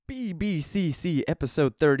BCC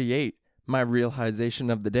episode 38, my realization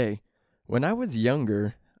of the day. When I was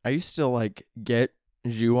younger, I used to get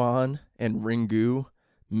Ju-on and Ringu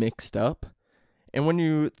mixed up. And when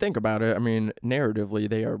you think about it, narratively,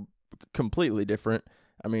 they are completely different.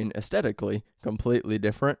 Aesthetically, completely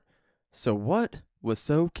different. So what was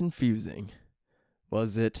so confusing?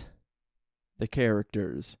 Was it the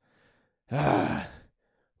characters?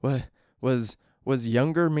 What was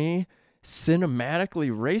younger me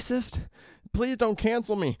cinematically racist? Please don't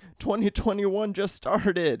cancel me. 2021 just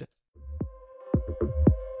started.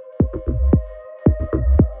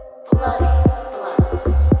 Bloody Blunts.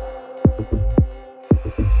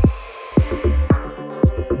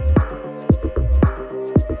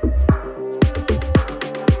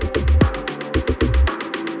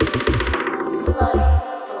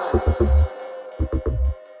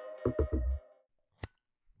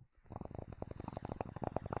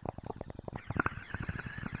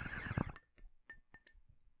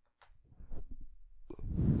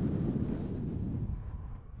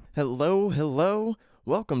 Hello.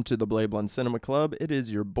 Welcome to the Blade Blunt Cinema Club. It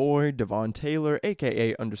is your boy, Devon Taylor,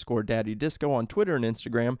 aka _Daddy Disco on Twitter and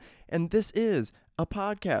Instagram, and this is a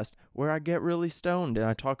podcast where I get really stoned and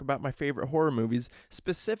I talk about my favorite horror movies,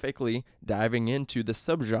 specifically diving into the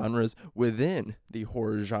subgenres within the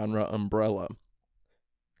horror genre umbrella.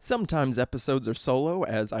 Sometimes episodes are solo,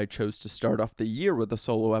 as I chose to start off the year with a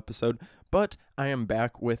solo episode, but I am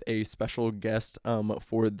back with a special guest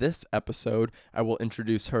for this episode. I will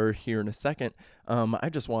introduce her here in a second. I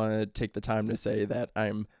just want to take the time to say that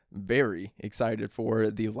I'm very excited for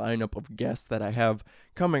the lineup of guests that I have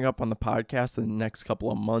coming up on the podcast in the next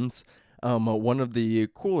couple of months. One of the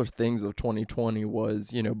cooler things of 2020 was,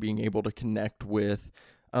 being able to connect with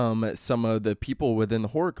some of the people within the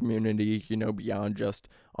horror community, beyond just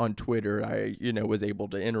on Twitter. I, was able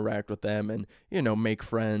to interact with them and, make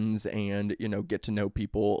friends and, get to know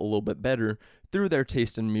people a little bit better through their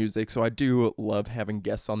taste in music. So I do love having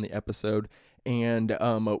guests on the episode. And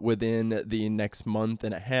within the next month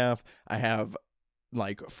and a half, I have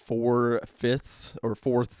 4/5 or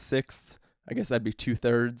 4/6. I guess that'd be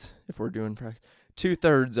 2/3 if we're doing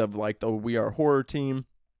 2/3 of the We Are Horror team.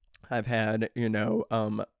 I've had,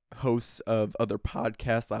 hosts of other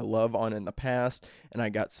podcasts I love on in the past, and I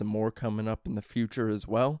got some more coming up in the future as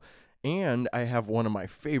well. And I have one of my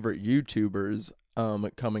favorite YouTubers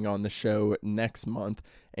coming on the show next month,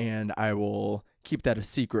 and I will keep that a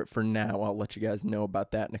secret for now. I'll let you guys know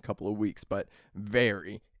about that in a couple of weeks, but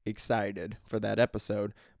very excited for that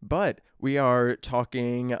episode. But we are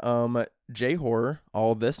talking J-horror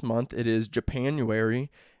all this month. It is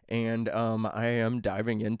Japanuary. And I am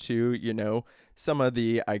diving into, some of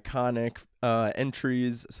the iconic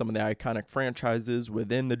entries, some of the iconic franchises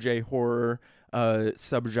within the J-horror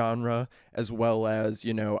subgenre, as well as,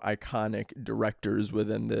 iconic directors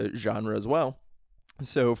within the genre as well.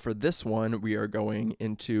 So for this one, we are going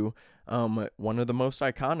into one of the most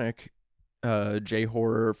iconic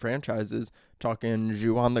J-horror franchises, talking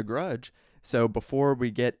Ju-on the Grudge. So before we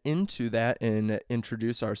get into that and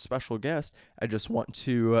introduce our special guest, I just want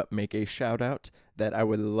to make a shout out that I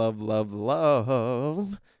would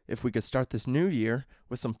love if we could start this new year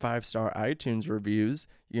with some 5-star iTunes reviews.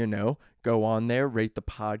 Go on there, rate the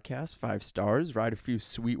podcast 5 stars, write a few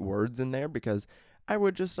sweet words in there, because I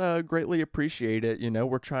would just greatly appreciate it.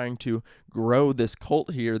 We're trying to grow this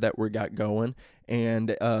cult here that we got going, and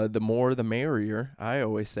the more the merrier, I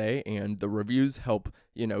always say, and the reviews help,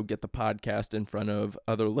 get the podcast in front of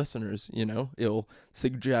other listeners. It'll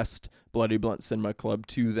suggest Bloody Blunt Cinema Club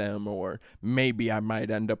to them, or maybe I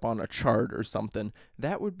might end up on a chart or something.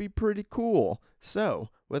 That would be pretty cool. So,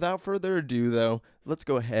 without further ado, though, let's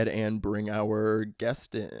go ahead and bring our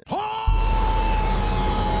guest in.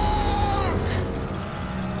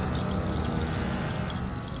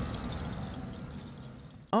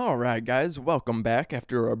 All right, guys, welcome back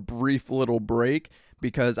after a brief little break,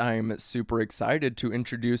 because I'm super excited to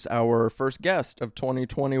introduce our first guest of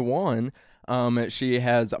 2021. She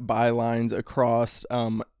has bylines across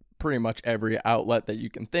pretty much every outlet that you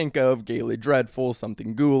can think of. Gaily Dreadful,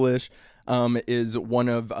 Something Ghoulish, is one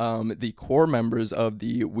of the core members of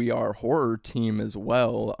the We Are Horror team as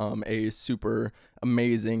well, a super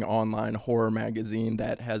amazing online horror magazine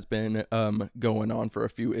that has been going on for a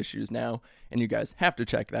few issues now, and you guys have to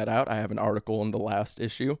check that out. I have an article in the last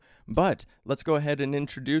issue, but let's go ahead and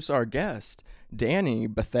introduce our guest, Danny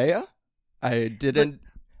Bethea. I didn't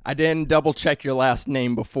double check your last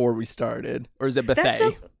name before we started, or is it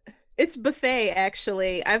Bethea? It's buffet,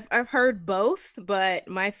 actually. I've heard both, but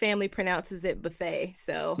my family pronounces it buffet.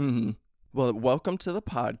 So Well, welcome to the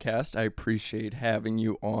podcast. I appreciate having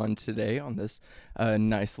you on today on this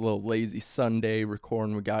nice little lazy Sunday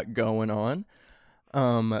recording we got going on.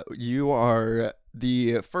 You are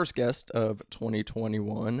the first guest of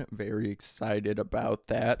 2021. Very excited about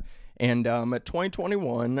that. And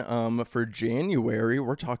 2021, for January,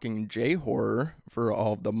 we're talking J-horror for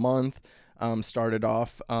all of the month. Started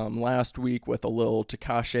off last week with a little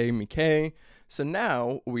Takashi Miike. So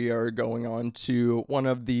now we are going on to one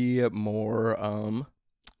of the more,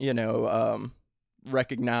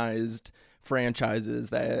 recognized franchises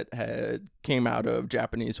that had came out of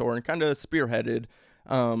Japanese horror and kind of spearheaded,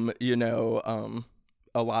 a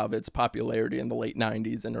lot of its popularity in the late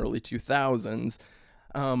 90s and early 2000s.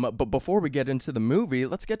 But before we get into the movie,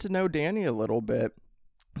 let's get to know Danny a little bit.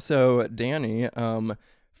 So, Danny,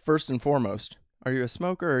 first and foremost, are you a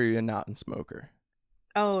smoker or are you a non-smoker?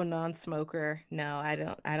 Oh, non-smoker. No, I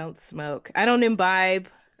don't smoke. I don't imbibe.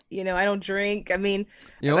 I don't drink. I mean,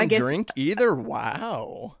 You I don't guess drink either?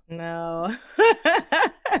 Wow. no.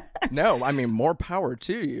 No, I mean, more power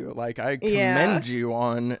to you. Like, I Yeah. commend you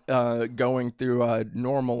on going through a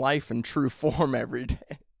normal life in true form every day.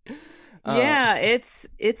 Uh, Yeah, it's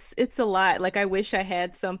a lot. Like I wish I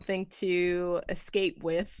had something to escape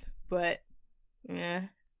with, but yeah.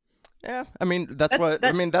 yeah, I mean, That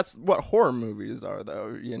that that's what horror movies are,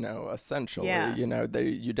 though, essentially. yeah.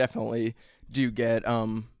 You definitely do get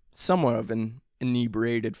somewhat of an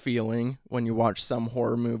inebriated feeling when you watch some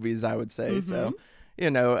horror movies, I would say. So,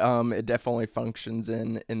 Mhm. it definitely functions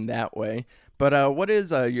in that way. But what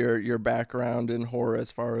is your background in horror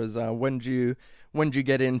as far as when did you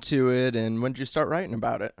get into it and when did you start writing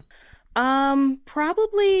about it?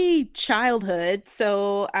 Probably childhood.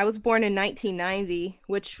 So I was born in 1990,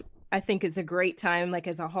 which I think is a great time, like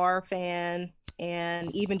as a horror fan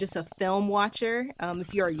and even just a film watcher.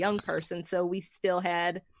 If you're a young person, so we still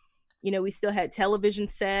had television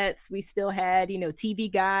sets, we still had,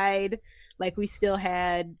 TV Guide, like we still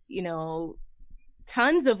had,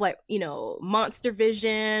 tons of like Monster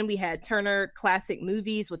Vision. We had Turner Classic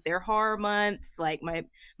Movies with their horror months. Like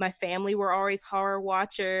my family were always horror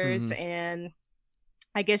watchers, Hmm. and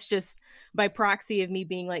I guess just by proxy of me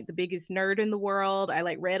being like the biggest nerd in the world, I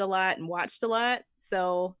like read a lot and watched a lot.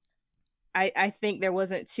 So I think there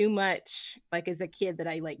wasn't too much like as a kid that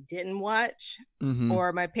I like didn't watch, Hmm.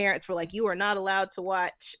 or my parents were like, you are not allowed to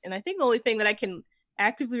watch. And I think the only thing that I can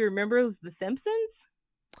actively remember was The Simpsons,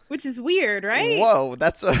 which is weird, right? Whoa,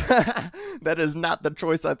 that's a that is not the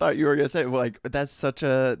choice I thought you were gonna say. Like, that's so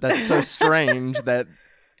strange that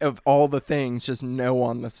of all the things, just no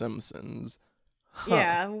on The Simpsons. Huh.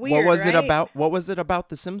 Yeah, What weird, was it right? about? What was it about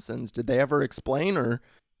The Simpsons? Did they ever explain or?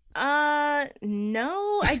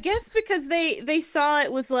 No, I guess because they saw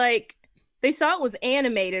it was like they saw it was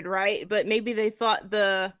animated, right? But maybe they thought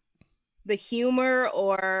the humor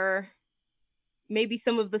or maybe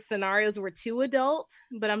some of the scenarios were too adult.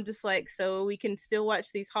 But I'm just like, so we can still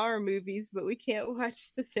watch these horror movies, but we can't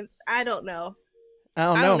watch The Simpsons. I don't know. I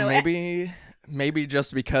don't I know. don't know. Maybe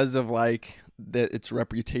just because of like its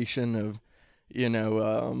reputation of,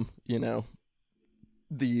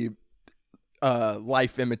 the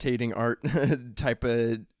life imitating art type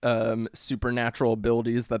of supernatural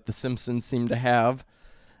abilities that the Simpsons seem to have.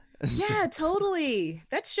 Yeah, totally.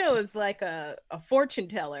 That show is like a fortune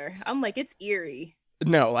teller. I'm like, it's eerie.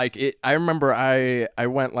 No, like it. I remember I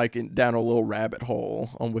went like down a little rabbit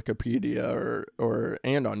hole on Wikipedia or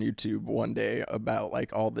and on YouTube one day about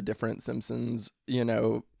like all the different Simpsons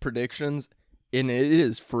predictions, and it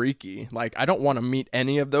is freaky. Like I don't want to meet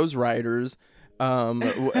any of those writers,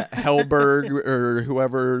 Helberg or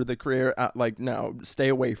whoever the creator. Like no, stay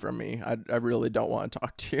away from me. I really don't want to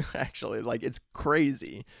talk to you. Actually, like it's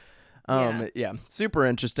crazy. Yeah. Yeah, super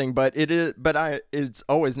interesting, but it's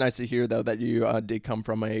always nice to hear though that you did come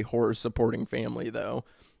from a horror supporting family though.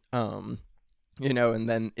 Um, and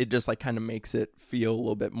then it just like kind of makes it feel a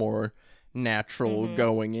little bit more natural Mm-hmm.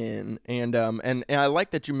 going in. And I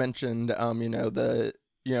like that you mentioned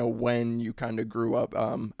when you kind of grew up.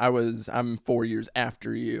 I'm 4 years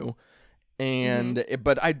after you, Mm-hmm.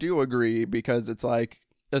 but I do agree because it's like,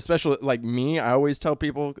 especially like me, I always tell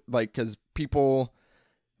people like because people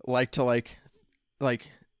like to like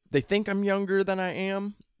they think I'm younger than I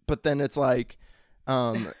am, but then it's like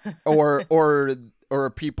um or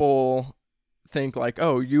people think like,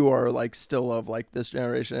 "Oh, you are like still of like this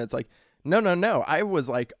generation." It's like, "No, no, no. I was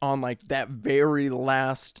like on like that very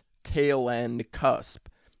last tail end cusp."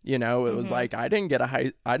 It was Mm-hmm. like I didn't get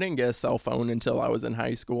a cell phone until I was in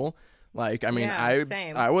high school. Like, I mean, Yeah, I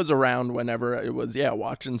same. I was around whenever it was, yeah,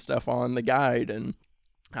 watching stuff on the guide and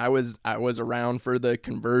I was around for the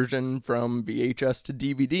conversion from VHS to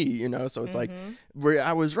DVD, you know, so it's like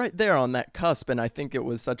I was right there on that cusp, and I think it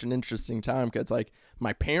was such an interesting time because like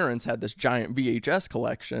my parents had this giant VHS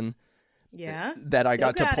collection Yeah. that I Still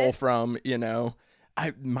got to got pull it. from, you know.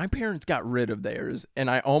 My parents got rid of theirs, and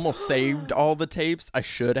I almost saved all the tapes. I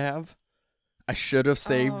should have. I should have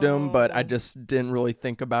saved them, but I Oh. just didn't really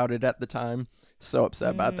think about it at the time. So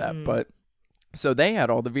upset about that. Mm. But so they had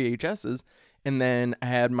all the VHSs, and then I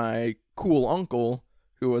had my cool uncle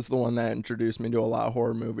who was the one that introduced me to a lot of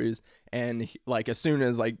horror movies. And like as soon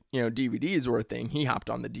as like you know DVDs were a thing, he hopped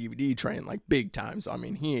on the DVD train like big time. So I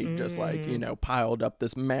mean, he just like you know piled up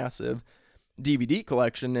this massive DVD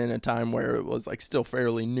collection in a time where it was like still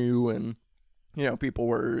fairly new, and you know people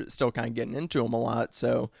were still kind of getting into them a lot.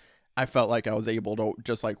 So I felt like I was able to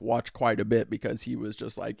just like watch quite a bit because he was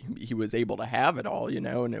just like he was able to have it all, you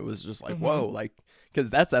know, and it was just like whoa, like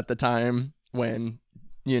because that's at the time when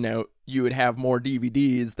you know you would have more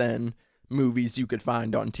DVDs than movies you could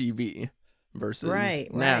find on TV versus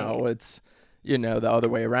Right, now right. it's you know the other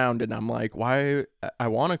way around, and I'm like why I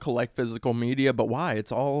want to collect physical media, but why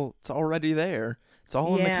it's already there, it's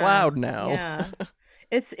all in the Yeah. cloud now. Yeah.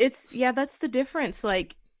 It's yeah, that's the difference.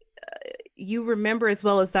 Like you remember as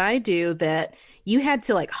well as I do that you had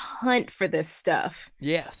to like hunt for this stuff.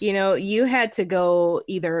 You Yes. know, you had to go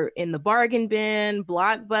either in the bargain bin,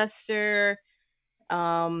 Blockbuster,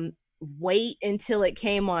 wait until it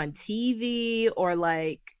came on TV or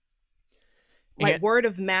like And word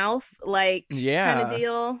of mouth, like kind of yeah.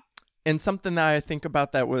 deal. And something that I think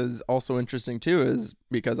about that was also interesting too is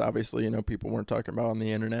because obviously, you know, people weren't talking about on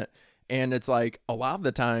the internet. And it's like a lot of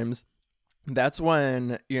the times that's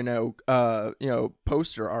when,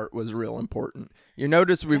 poster art was real important. You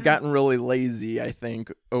notice we've Yeah. gotten really lazy, I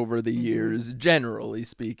think, over the Mm-hmm. years, generally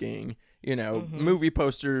speaking. You know, Mm-hmm. movie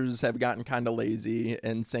posters have gotten kind of lazy,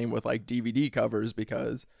 and same with like DVD covers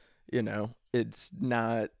because, you know, that's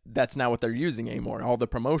not what they're using anymore. All the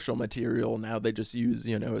promotional material now they just use,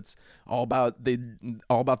 you know, it's all about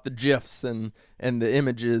the GIFs and the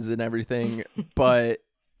images and everything. But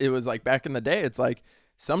it was like back in the day, it's like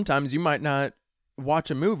sometimes you might not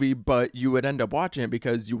watch a movie, but you would end up watching it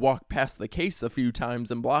because you walk past the case a few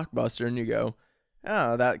times in Blockbuster and you go,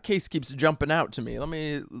 oh, that case keeps jumping out to me. Let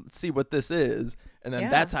me see what this is. And then Yeah.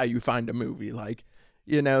 that's how you find a movie. Like,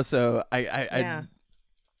 you know, so Yeah.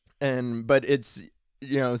 but it's,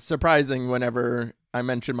 you know, surprising whenever I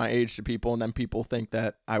mention my age to people and then people think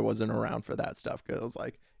that I wasn't around for that stuff. Cause it's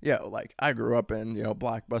like, yo, like I grew up in, you know,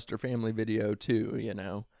 Blockbuster Family Video too, you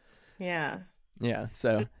know? Yeah. Yeah.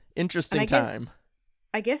 So And interesting time.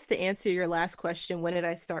 I guess to answer your last question, when did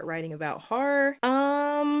I start writing about horror?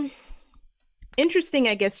 Interesting,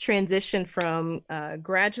 I guess, transition from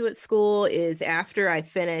graduate school is after I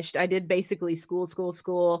finished. I did basically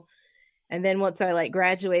school. And then once I like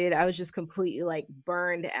graduated, I was just completely like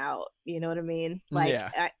burned out. You know what I mean? Like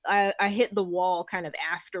Yeah. I hit the wall kind of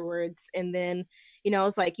afterwards. And then, you know, I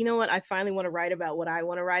was like, you know what? I finally want to write about what I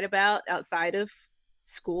want to write about outside of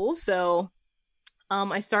school. So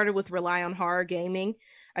I started with Rely on Horror Gaming.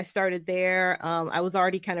 I started there. I was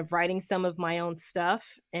already kind of writing some of my own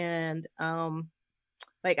stuff. And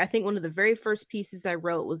like I think one of the very first pieces I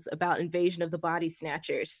wrote was about Invasion of the Body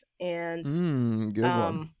Snatchers. Good one.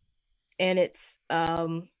 Um, and it's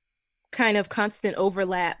kind of constant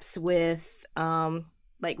overlaps with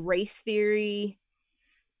like race theory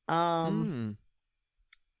um,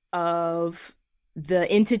 Mm. of the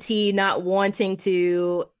entity not wanting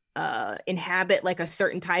to inhabit like a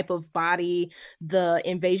certain type of body, the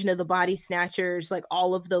Invasion of the Body Snatchers, like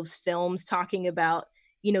all of those films talking about,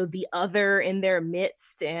 you know, the other in their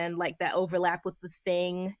midst and like that overlap with the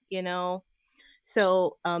thing, you know.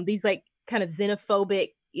 So these like kind of xenophobic,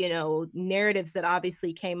 you know, narratives that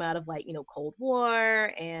obviously came out of like, you know, Cold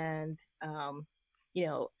War and, you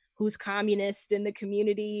know, who's communist in the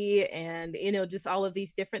community and, you know, just all of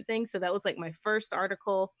these different things. So that was like my first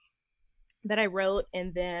article that I wrote.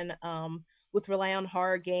 And then with Rely on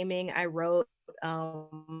Horror Gaming, I wrote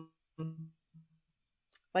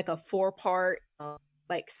like a 4-part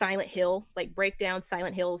like Silent Hill, like breakdown,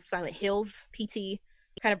 Silent Hills PT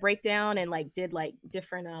kind of breakdown, and like did like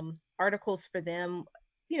different articles for them,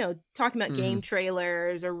 you know, talking about Mm-hmm. game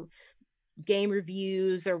trailers or game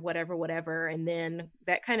reviews or whatever. And then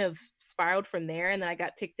that kind of spiraled from there. And then I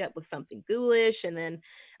got picked up with Something Ghoulish. And then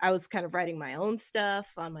I was kind of writing my own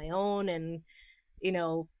stuff on my own. And, you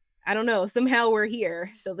know, I don't know, somehow we're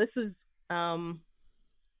here. So this is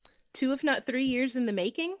 2, if not 3 years in the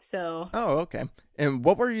making. So Oh, okay. And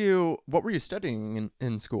what were you studying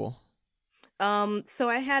in school? So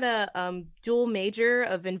I had a dual major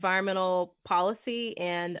of environmental policy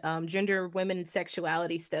and gender, women, and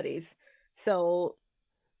sexuality studies. So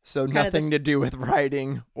So kind of nothing this. to do with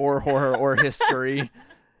writing or horror or history.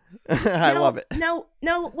 I love it. No.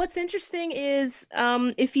 What's interesting is,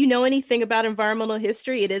 if you know anything about environmental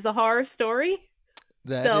history, it is a horror story.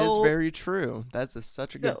 That is So, very true. That's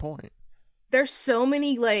such a good so point. there's so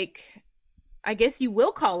many, like, I guess you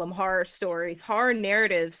will call them horror stories, horror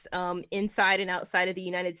narratives, inside and outside of the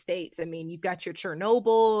United States. I mean, you've got your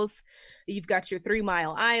Chernobyls, you've got your 3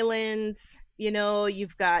 Mile Islands,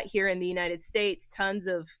 you've got here in the United States tons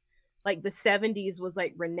of, like, the 70s was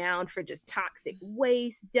like renowned for just toxic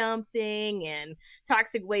waste dumping and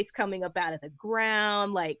toxic waste coming up out of the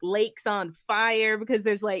ground, like lakes on fire because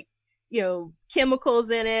there's, like,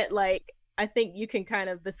 chemicals in it. Like, I think you can kind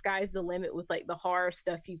of, the sky's the limit with, like, the horror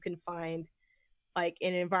stuff you can find, like,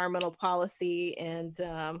 in environmental policy. And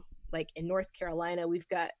like in North Carolina, we've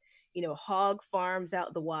got, hog farms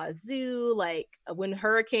out the wazoo. Like, when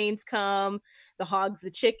hurricanes come, the hogs,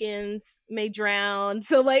 the chickens may drown.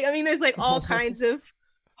 So, like, I mean, there's, like, all kinds of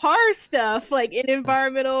horror stuff, like, in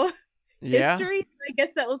environmental Yeah. history. So I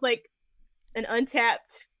guess that was, like, an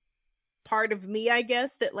untapped part of me, I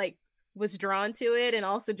guess, that, like, was drawn to it, and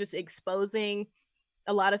also just exposing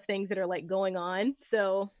a lot of things that are, like, going on.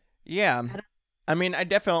 So Yeah. I mean, I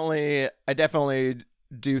definitely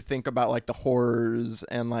do think about like the horrors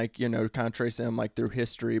and like, kind of tracing them like through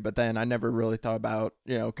history, but then I never really thought about,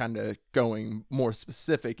 kind of going more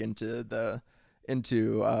specific into the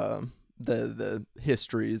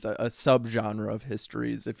histories, a subgenre of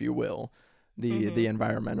histories, if you will, the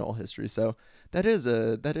environmental history. So that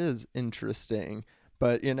is interesting.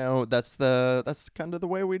 But that's kind of the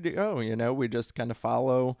way we do. We just kind of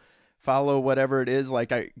follow whatever it is.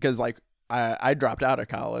 Like I dropped out of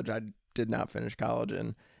college. I did not finish college,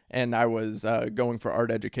 and I was going for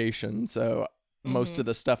art education. So most of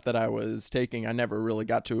the stuff that I was taking, I never really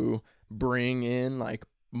got to bring in like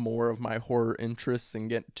more of my horror interests and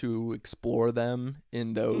get to explore them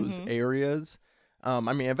in those areas. I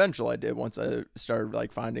mean, eventually I did once I started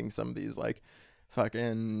like finding some of these like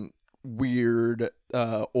fucking weird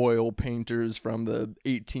oil painters from the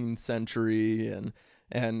 18th century and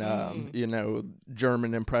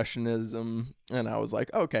German Impressionism, and I was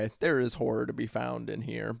like, okay, there is horror to be found in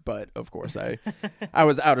here. But of course, I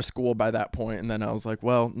was out of school by that point, and then I was like,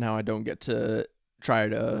 well, now I don't get to try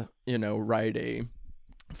to write a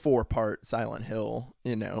 4-part Silent Hill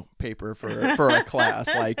paper for a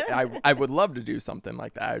class. Like I would love to do something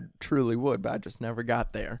like that. I truly would, but I just never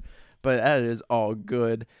got there. But that is all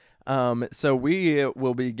good. So we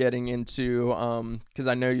will be getting into because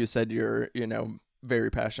I know you said you're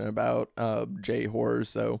very passionate about J horror,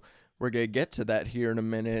 so we're gonna get to that here in a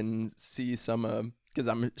minute and see some because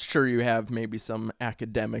I'm sure you have maybe some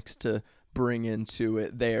academics to bring into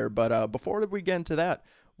it there. But before we get into that,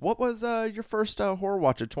 what was your first horror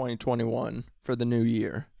watch of 2021 for the new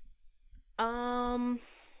year? I'm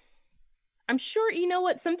sure, you know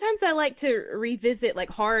what, sometimes I like to revisit,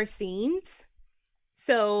 like, horror scenes.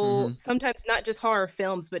 So sometimes not just horror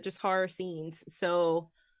films, but just horror scenes. So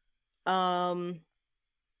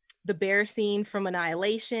the bear scene from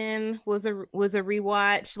Annihilation was a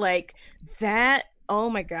rewatch. Like, that, oh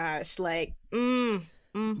my gosh, like,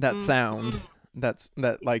 That sound,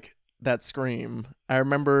 that scream. I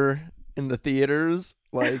remember in the theaters,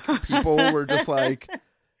 like, people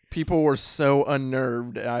were so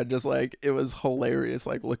unnerved. I just, like, it was hilarious,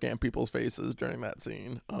 like, looking at people's faces during that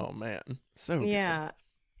scene. Oh man, so good. Yeah.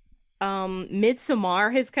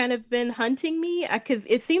 Midsommar has kind of been hunting me, because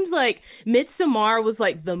it seems like Midsommar was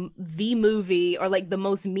like the movie, or like the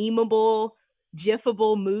most memeable,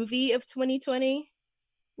 gifable movie of 2020,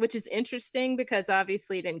 which is interesting because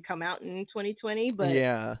obviously it didn't come out in 2020, but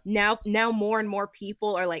Yeah. now more and more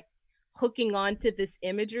people are, like, hooking onto this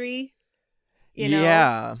imagery,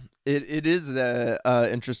 Yeah, it is a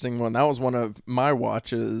interesting one. That was one of my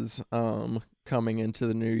watches coming into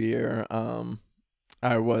the new year.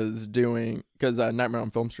 I was doing, because Nightmare on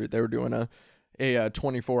Film Street, they were doing a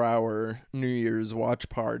 24-hour New Year's watch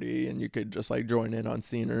party, and you could just like join in on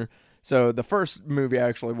Scener. So the first movie I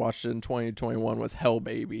actually watched in 2021 was Hell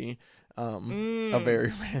Baby, a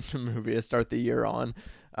very random movie to start the year on.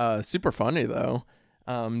 Super funny though.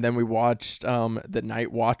 Then we watched The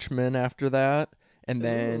Night Watchman after that, and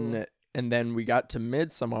then we got to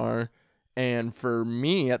Midsommar. And for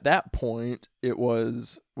me at that point, it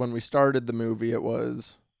was, when we started the movie, it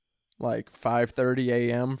was like 5:30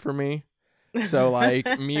 a.m. for me. So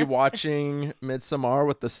like me watching Midsommar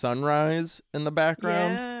with the sunrise in the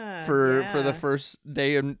background, for the yeah. first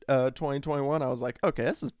day in 2021. I was like, okay,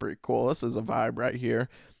 this is pretty cool. This is a vibe right here.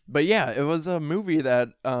 But yeah, it was a movie that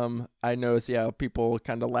I noticed, yeah, people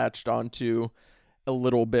kind of latched onto a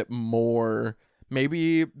little bit more,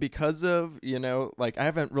 maybe because of, like, I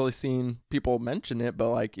haven't really seen people mention it, but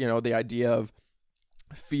like, the idea of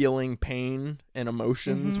feeling pain and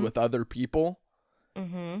emotions Mm-hmm. with other people.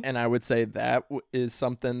 Mm-hmm. And I would say that is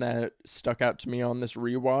something that stuck out to me on this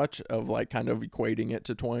rewatch of like kind of equating it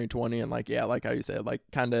to 2020. And like, yeah, like how you said, like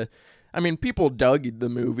kind of, I mean, people dug the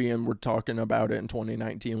movie and were talking about it in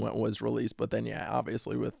 2019 when it was released. But then, yeah,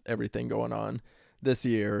 obviously with everything going on this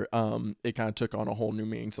year, it kind of took on a whole new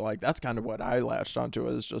meaning. So like, that's kind of what I latched onto,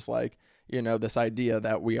 is just like, this idea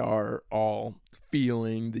that we are all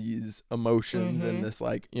feeling these emotions and Mm-hmm. this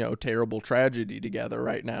like, terrible tragedy together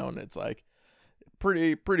right now. And it's like,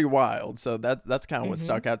 pretty wild. So that's kind of what Mm-hmm.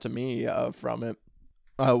 stuck out to me from it.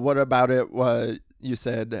 What about it? What you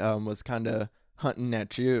said was kind of hunting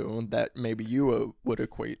at you that maybe you would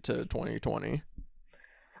equate to 2020.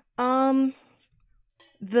 Um,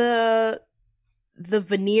 the the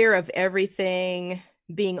veneer of everything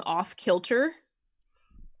being off kilter.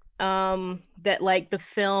 That like the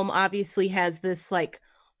film obviously has this like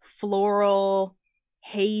floral,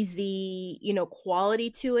 hazy,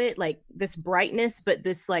 quality to it, like this brightness, but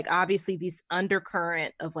this like obviously this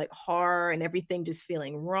undercurrent of like horror and everything just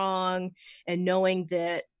feeling wrong and knowing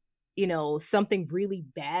that something really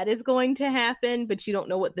bad is going to happen, but you don't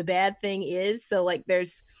know what the bad thing is. So like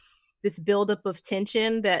there's this buildup of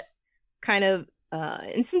tension that kind of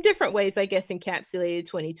in some different ways, I guess, encapsulated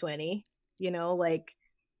 2020. Like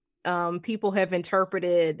people have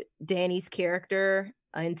interpreted Danny's character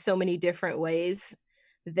in so many different ways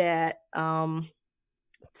that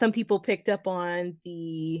some people picked up on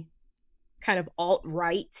the kind of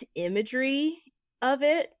alt-right imagery of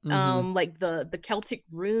it, Mm-hmm. like the Celtic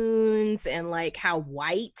runes and like how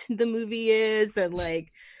white the movie is, and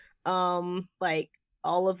like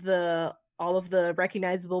all of the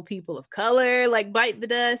recognizable people of color like bite the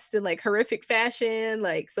dust in like horrific fashion,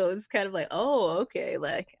 like, so it's kind of like, oh, okay,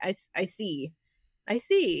 like I see.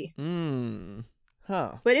 Mm.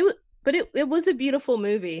 Huh. But it was a beautiful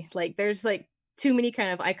movie. Like there's like too many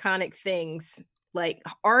kind of iconic things. Like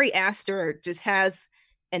Ari Aster just has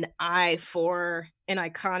an eye for an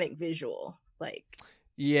iconic visual, like.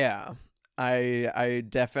 Yeah. I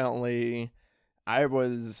definitely I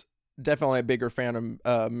was definitely a bigger fan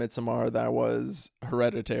of Midsommar than I was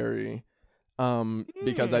Hereditary.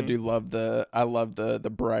 Because I Hmm. do love the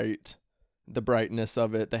brightness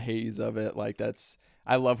of it, the haze of it. Like that's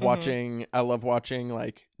Mm-hmm. I love watching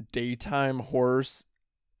like daytime horror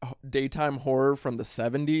from the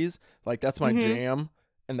 70s. Like that's my Mm-hmm. jam,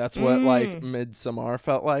 and that's what like Mm. Midsommar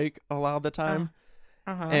felt like a lot of the Uh, time.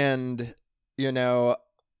 uh-huh. And you know,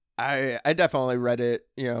 I definitely read it,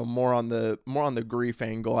 more on the grief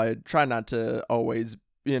angle. I try not to always,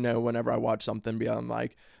 whenever I watch something, be on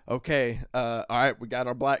like, okay, all right, we got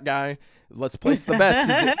our black guy. Let's place the bets.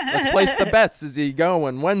 Let's place the bets. Is he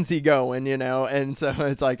going? When's he going? And so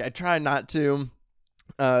it's like I try not to,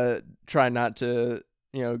 go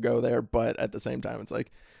there, but at the same time, it's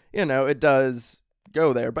like, it does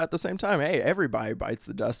go there, but at the same time, hey, everybody bites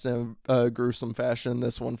the dust in a gruesome fashion.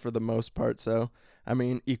 This one for the most part, so. I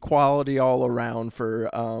mean, equality all around for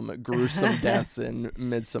gruesome deaths in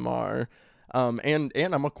Midsommar. And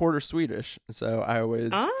I'm a quarter Swedish, so I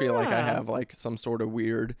always feel like I Ah. have like some sort of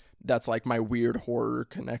weird. That's like my weird horror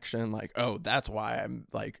connection. Like, oh, that's why I'm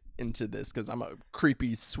like into this, because I'm a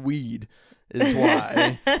creepy Swede. Is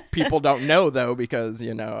why people don't know though, because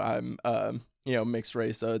I'm mixed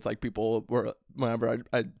race, so it's like people were, whenever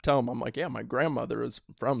I tell them, I'm like, yeah, my grandmother is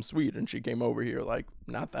from Sweden, she came over here like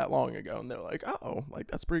not that long ago, and they're like, oh, like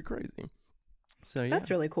that's pretty crazy. So yeah.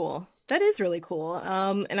 That's really cool. That is really cool.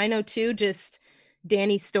 And I know too, just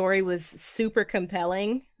Danny's story was super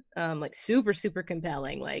compelling. Like super, super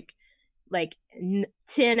compelling. Like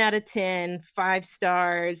 10 out of 10, 5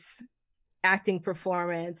 stars, acting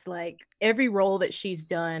performance. Like every role that she's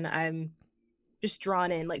done, I'm just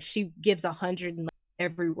drawn in. Like she gives 100 in like,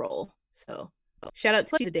 every role. So shout out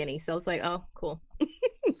to Danny. So it's like, oh, cool.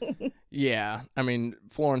 Yeah, I mean,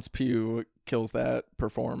 Florence Pugh kills that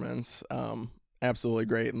performance. Absolutely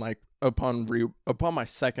great. And like upon my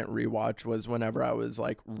second rewatch was whenever I was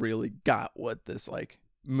like really got what this like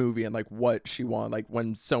movie and like what she wanted. Like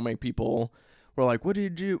when so many people were like, what do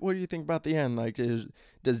you think about the end? Like,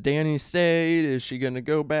 does Danny stay? Is she gonna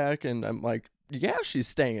go back? And I'm like, yeah, she's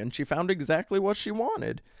staying. She found exactly what she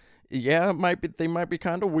wanted. Yeah, they might be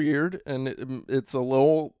kind of weird, and it's a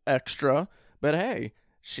little extra, but hey,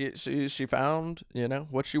 she found,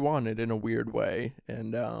 what she wanted in a weird way.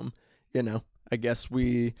 And I guess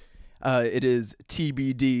it is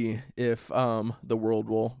TBD if the world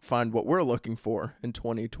will find what we're looking for in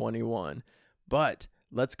 2021. But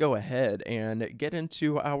let's go ahead and get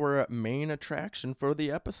into our main attraction for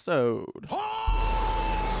the episode.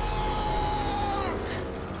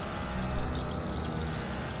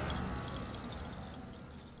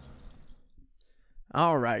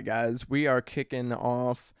 All right, guys, we are kicking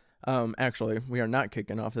off. Actually, we are not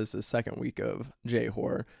kicking off. This is the second week of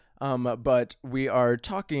J-Horror. But we are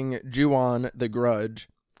talking Ju-On the Grudge,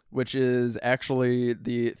 which is actually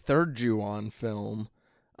the third Ju-On film.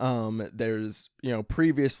 There's,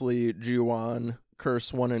 previously Ju-On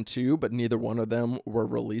Curse 1 and 2, but neither one of them were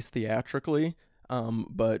released theatrically.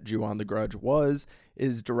 But Ju-On the Grudge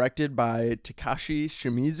is directed by Takashi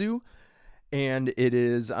Shimizu. And it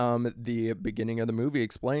is the beginning of the movie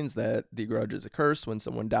explains that the grudge is a curse. When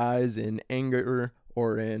someone dies in anger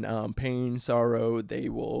or in pain, sorrow, they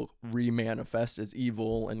will remanifest as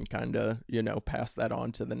evil and kind of, pass that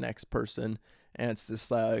on to the next person. And it's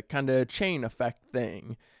this kind of chain effect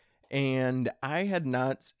thing. And I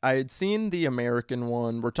had seen the American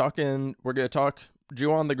one. We're going to talk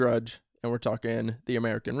Ju-On the Grudge, and we're talking the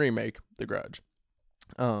American remake, The Grudge,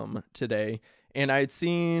 today. And I had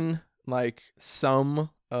seen some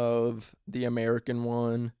of the American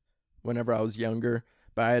one whenever I was younger,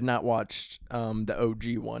 but I had not watched the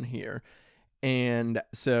OG one here. And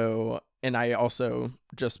I also,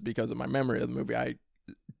 just because of my memory of the movie, I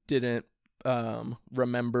didn't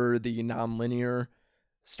remember the nonlinear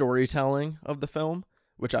storytelling of the film,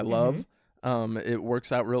 which I love. It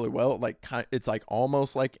works out really well. It's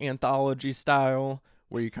almost like anthology style,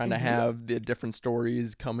 where you kind of have the different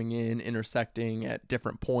stories coming in, intersecting at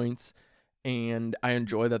different points. And I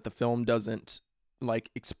enjoy that the film doesn't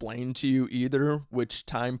explain to you either which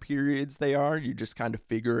time periods they are. You just kind of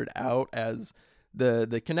figure it out as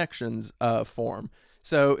the connections form.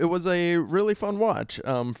 So it was a really fun watch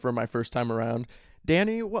for my first time around.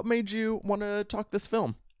 Danny, what made you want to talk this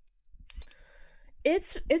film?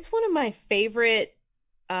 It's one of my favorite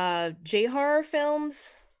J-horror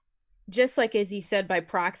films. Just as you said, by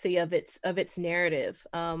proxy of its narrative.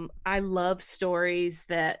 I love stories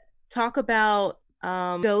that talk about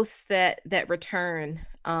ghosts that return,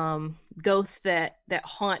 ghosts that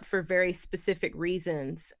haunt for very specific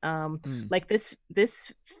reasons.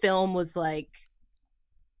 This film was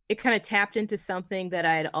it kind of tapped into something that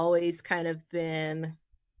I had always kind of been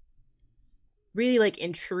really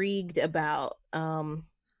intrigued about how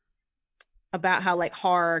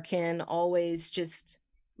horror can always just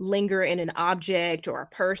linger in an object or a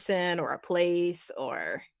person or a place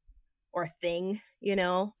or thing,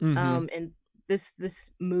 and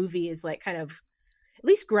this movie is kind of at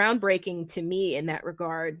least groundbreaking to me in that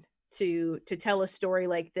regard, to tell a story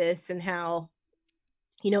like this, and how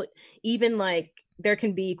even there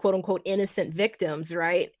can be quote unquote innocent victims,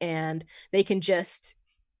 right, and they can just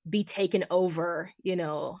be taken over,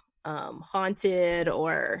 haunted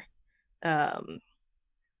or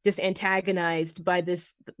just antagonized by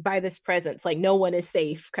this presence, no one is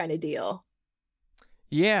safe kind of deal.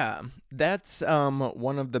 Yeah, that's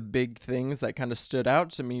one of the big things that kind of stood out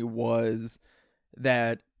to me was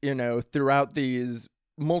that, throughout these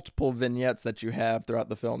multiple vignettes that you have throughout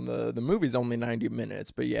the film, the movie's only 90 minutes,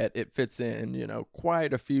 but yet it fits in,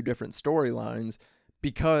 quite a few different storylines,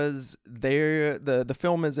 because the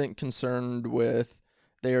film isn't concerned with,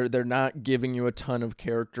 they're not giving you a ton of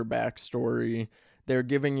character backstory. They're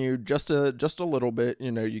giving you just a little bit,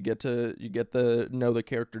 you get to know the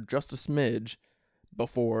character just a smidge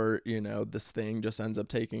before, this thing just ends up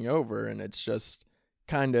taking over. And it's just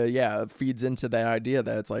kind of, it feeds into that idea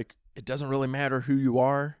that it's it doesn't really matter who you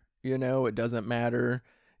are, it doesn't matter,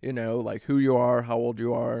 who you are, how old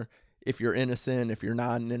you are, if you're innocent, if you're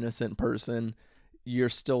not an innocent person, you're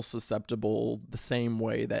still susceptible the same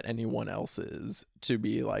way that anyone else is to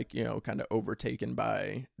be kind of overtaken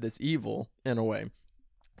by this evil in a way.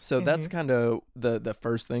 So that's kind of the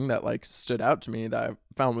first thing that stood out to me that I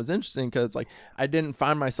found was interesting, because I didn't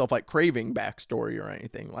find myself craving backstory or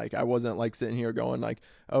anything. I wasn't sitting here going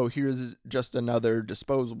oh, here's just another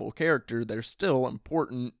disposable character. They're still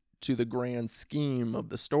important to the grand scheme of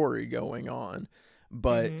the story going on,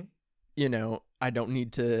 but I don't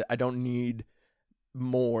need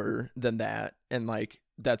more than that. And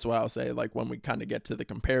that's what I'll say, when we kind of get to the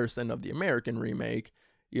comparison of the American remake,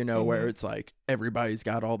 where it's everybody's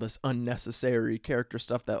got all this unnecessary character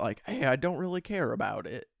stuff that hey, I don't really care about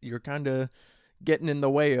it. You're kind of getting in the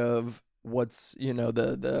way of what's,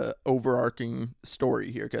 the overarching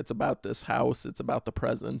story here. It's about this house, it's about the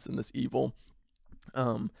presence and this evil.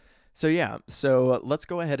 So yeah, so let's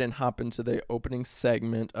go ahead and hop into the opening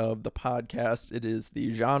segment of the podcast. It is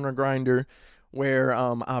the genre grinder, where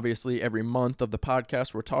obviously every month of the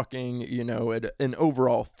podcast we're talking, at an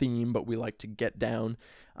overall theme, but we like to get down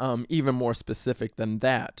even more specific than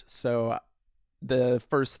that. So the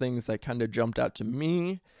first things that kind of jumped out to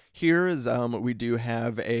me here is we do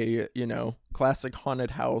have a classic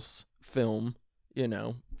haunted house film,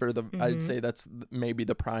 for the I'd say that's maybe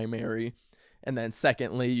the primary. And then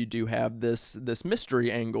secondly, you do have this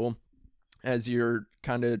mystery angle as you're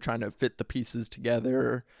kind of trying to fit the pieces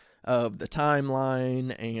together of the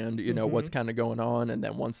timeline and, what's kind of going on. And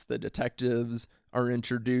then once the detectives are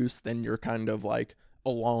introduced, then you're kind of like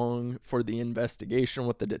along for the investigation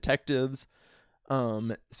with the detectives.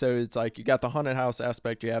 So it's like you got the haunted house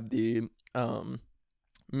aspect, you have the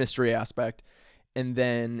mystery aspect. And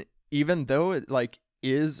then even though it like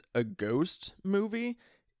is a ghost movie,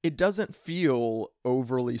 it doesn't feel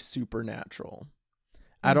overly supernatural.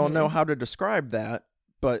 I don't know how to describe that,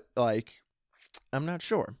 but like, I'm not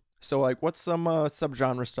sure. So like, what's some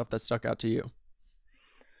subgenre stuff that stuck out to you?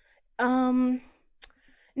 Now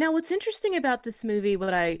what's interesting about this movie,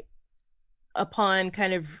 upon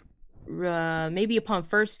kind of maybe upon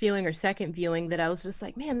first viewing or second viewing, that I was just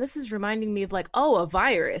like, man, this is reminding me of like, oh, a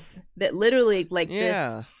virus that literally like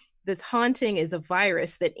this haunting is a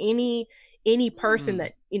virus that any person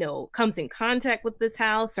that comes in contact with this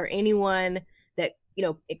house, or anyone that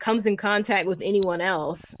it comes in contact with anyone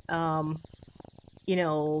else, kind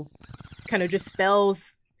of just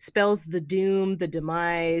spells the doom, the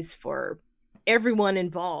demise for everyone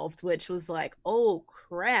involved, which was like, oh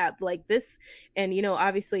crap, like this. And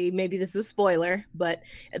obviously maybe this is a spoiler, but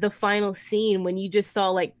the final scene when you just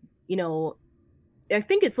saw like, I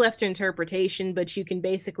think it's left to interpretation, but you can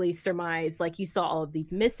basically surmise, like, you saw all of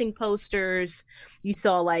these missing posters, you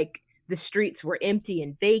saw like the streets were empty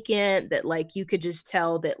and vacant, that like you could just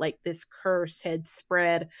tell that like this curse had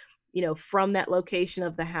spread, from that location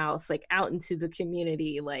of the house, like out into the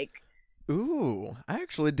community. Like, ooh, I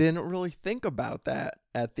actually didn't really think about that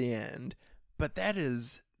at the end, but that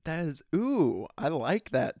is ooh, I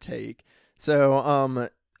like that take. So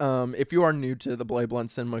if you are new to the Blade Blunt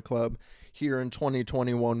Cinema Club, here in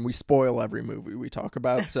 2021, we spoil every movie we talk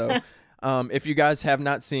about. So if you guys have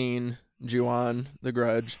not seen Ju-on The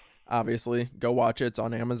Grudge, obviously go watch it. It's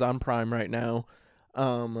on Amazon Prime right now.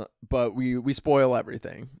 But we spoil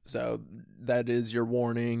everything. So that is your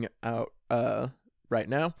warning out right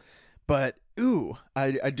now. But ooh,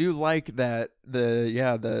 I do like that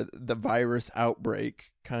the virus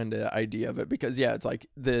outbreak kind of idea of it, because it's like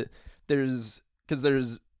these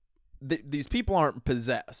people aren't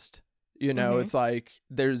possessed. It's like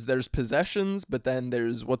there's possessions, but then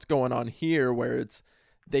there's what's going on here where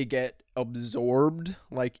they get absorbed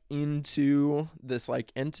like into this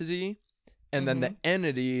like entity, and then the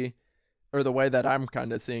entity, or the way that I'm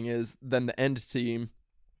kind of seeing is, then the entity,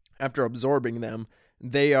 after absorbing them,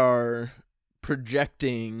 they are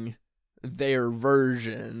projecting their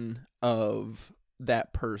version of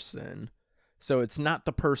that person. So it's not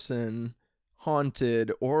the person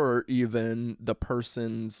haunted, or even the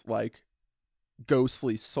person's like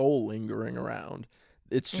ghostly soul lingering around.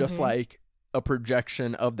 It's just like a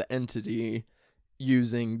projection of the entity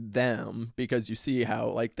using them, because you see how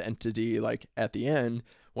like the entity, like at the end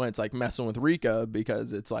when it's like messing with Rika,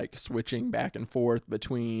 because it's like switching back and forth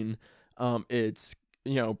between its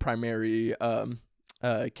primary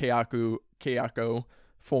Kayako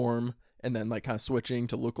form, and then like kind of switching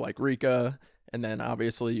to look like Rika. And then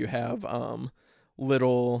obviously you have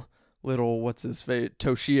little what's his face,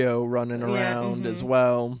 Toshio, running around as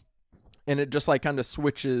well. And it just like kind of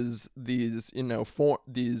switches these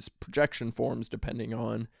these projection forms depending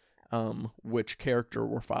on which character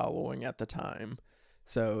we're following at the time.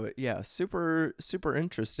 So yeah, super super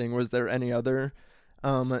interesting. Was there any other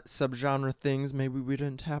subgenre things maybe we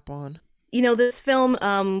didn't tap on? This film,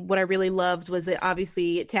 what I really loved was that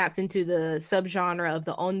obviously it tapped into the subgenre of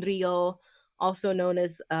the onryo, also known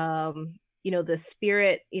as the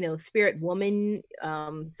spirit, spirit woman.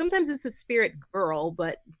 Sometimes it's a spirit girl,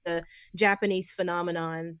 but the Japanese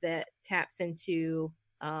phenomenon that taps into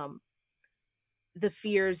the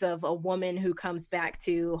fears of a woman who comes back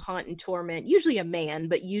to haunt and torment, usually a man,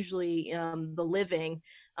 but usually the living,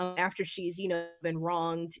 after she's been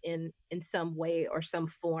wronged in some way or some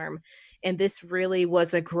form. And this really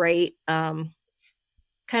was a great kind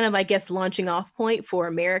of, I guess, launching off point for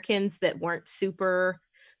Americans that weren't super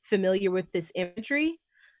familiar with this imagery.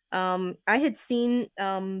 I had seen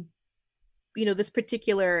this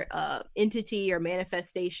particular entity or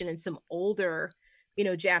manifestation in some older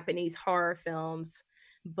Japanese horror films,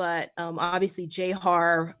 but obviously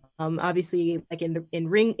J-horror, obviously like in the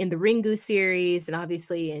Ringu series, and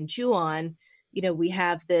obviously in Ju-on, we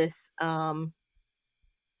have this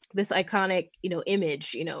iconic,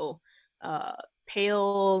 image, uh,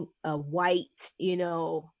 pale, white,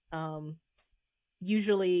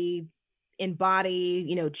 usually in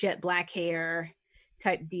body, jet black hair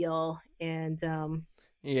type deal. And I hope.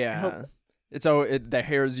 Yeah. The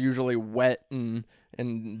hair is usually wet and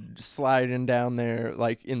sliding down there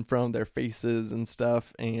like in front of their faces and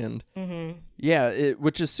stuff. And Mhm. yeah,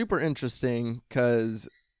 which is super interesting because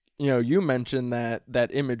you mentioned that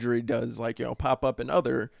imagery does like pop up in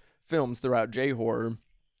other films throughout J horror.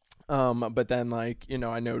 But then like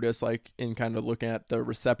I noticed like in kind of looking at the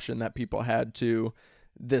reception that people had to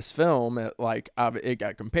this film, it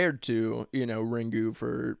got compared to Ringu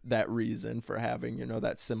for that reason, for having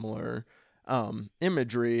that similar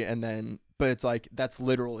imagery. And then but it's like that's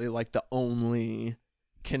literally like the only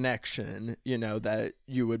connection that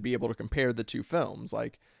you would be able to compare the two films,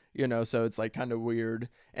 like so it's like kind of weird.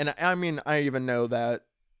 And I mean, I even know that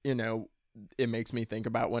it makes me think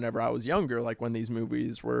about whenever I was younger, like when these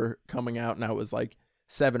movies were coming out and I was like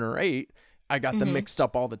 7 or 8, I got them Mhm. mixed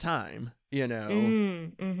up all the time,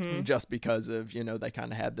 Mhm. just because of they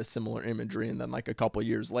kind of had this similar imagery. And then like a couple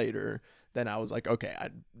years later, then I was like, okay,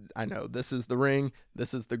 I know this is The Ring,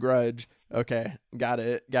 this is The Grudge, okay,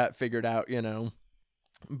 got figured out.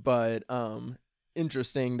 But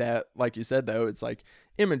interesting that, like you said, though, it's like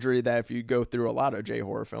imagery that if you go through a lot of J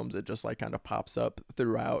horror films, it just like kind of pops up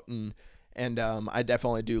throughout. And I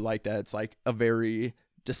definitely do like that. It's like a very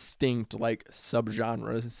distinct like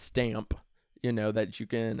subgenre stamp, that you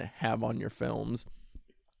can have on your films.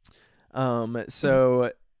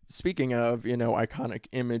 So speaking of iconic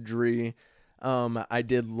imagery, I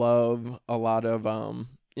did love a lot of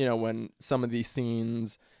when some of these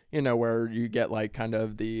scenes, where you get like kind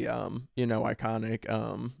of the iconic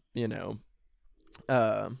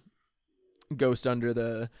uh ghost under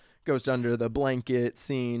the blanket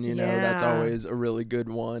scene. That's Yeah. always a really good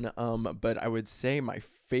one. But I would say my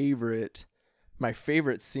favorite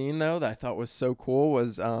scene though that I thought was so cool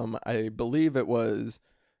was I believe it was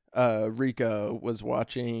Rika was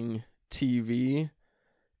watching TV,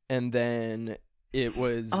 and then it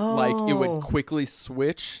was like it would Oh. quickly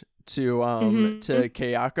switch to Mhm.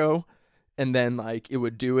 Kayako, and then like it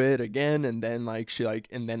would do it again, and then like she like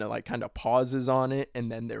and then it like kind of pauses on it,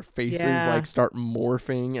 and then their faces Yeah. like start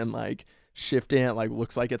morphing and like shifting. It like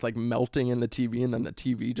looks like it's like melting in the TV, and then the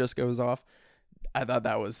TV just goes off. I thought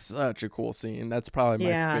that was such a cool scene. That's probably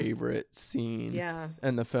my Yeah. favorite scene Yeah.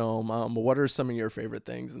 in the film. What are some of your favorite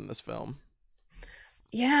things in this film?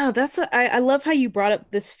 Yeah, I love how you brought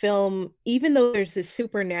up this film. Even though there's this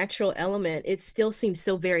supernatural element, it still seems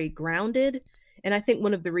so very grounded. And I think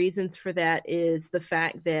one of the reasons for that is the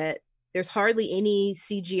fact that there's hardly any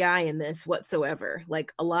CGI in this whatsoever.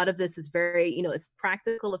 Like a lot of this is very, it's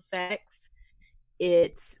practical effects,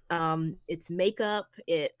 it's makeup,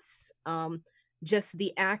 it's just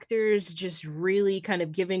the actors just really kind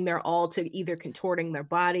of giving their all to either contorting their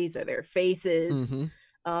bodies or their faces,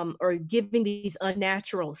 Mm-hmm. or giving these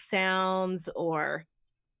unnatural sounds, or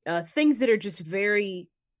things that are just very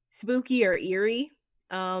spooky or eerie.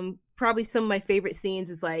 Probably some of my favorite scenes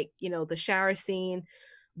is like, the shower scene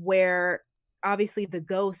where obviously the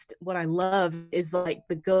ghost, what I love is like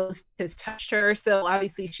the ghost has touched her. So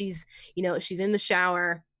obviously she's in the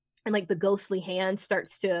shower, and like the ghostly hand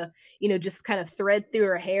starts to, just kind of thread through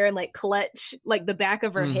her hair and like clutch like the back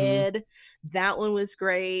of her Mm-hmm. head. That one was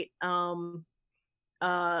great. Kind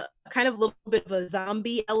of a little bit of a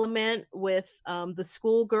zombie element with the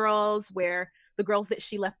schoolgirls, where the girls that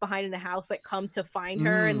she left behind in the house like come to find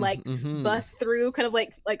her and like Mm-hmm. bust through, kind of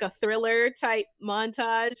like a thriller type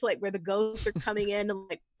montage, like where the ghosts are coming in and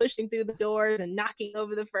like pushing through the doors and knocking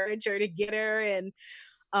over the furniture to get her. And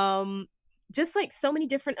um just like so many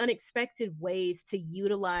different unexpected ways to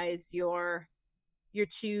utilize your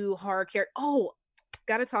two horror characters. Oh,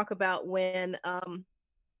 gotta talk about when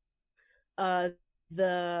uh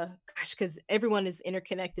the gosh, because everyone is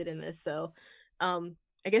interconnected in this. So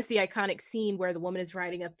I guess the iconic scene where the woman is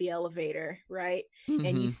riding up the elevator, right? And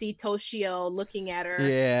you Mm-hmm. see Toshio looking at her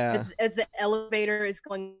Yeah. as the elevator is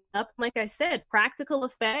going up. Like I said, practical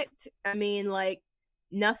effect. I mean, like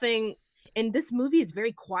nothing. And this movie is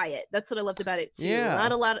very quiet. That's what I loved about it too. Yeah.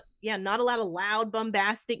 Not a lot of loud,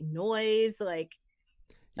 bombastic noise. Like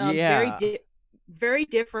very Yeah. very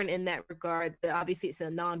different in that regard. Obviously, it's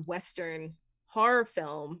a non-Western horror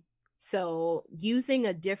film, so using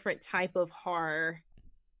a different type of horror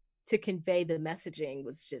to convey the messaging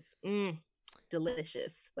was just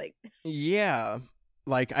delicious. Like, Yeah.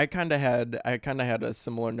 like I kind of had a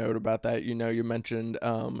similar note about that. You mentioned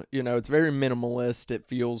it's very minimalist. It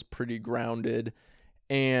feels pretty grounded,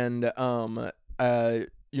 and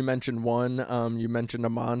you mentioned you mentioned a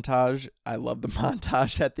montage. I love the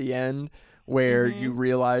montage at the end where you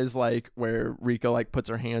realize like where Rika like puts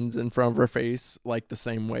her hands in front of her face like the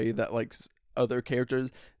same way that like other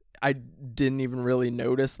characters. I didn't even really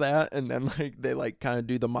notice that, and then like they like kind of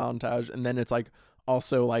do the montage, and then it's like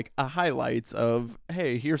also like a highlights of,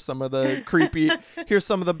 hey, here's some of the here's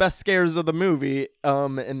some of the best scares of the movie,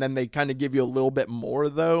 and then they kind of give you a little bit more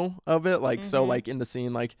though of it, like so like in the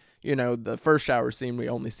scene, like the first shower scene we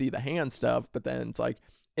only see the hand stuff, but then it's like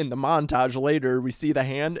in the montage later we see the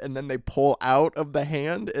hand, and then they pull out of the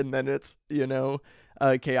hand, and then it's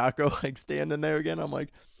Kayako like standing there again. I'm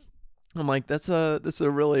like, this is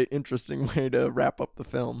a really interesting way to wrap up the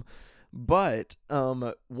film. But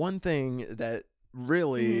one thing that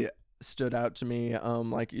really stood out to me,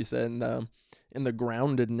 like you said, in the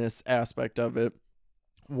groundedness aspect of it,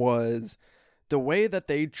 was the way that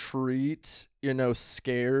they treat,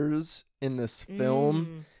 scares in this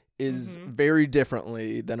film is very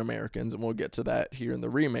differently than Americans, and we'll get to that here in the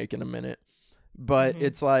remake in a minute. But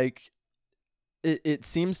it's like, it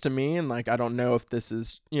seems to me, and like I don't know if this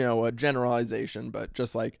is a generalization, but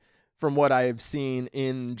just like from what I've seen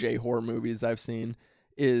in J-horror movies I've seen,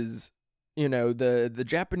 is the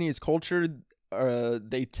Japanese culture,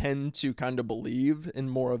 they tend to kind of believe in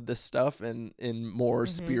more of this stuff and in more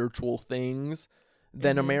spiritual things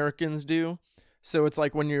than Americans do. So it's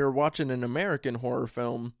like when you're watching an American horror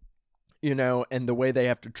film, and the way they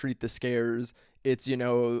have to treat the scares, it's,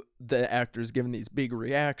 the actors giving these big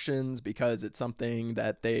reactions because it's something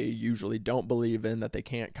that they usually don't believe in, that they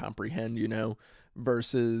can't comprehend,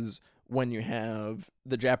 versus when you have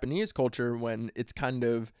the Japanese culture, when it's kind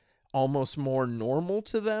of almost more normal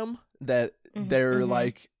to them, that they're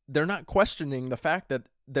like, they're not questioning the fact that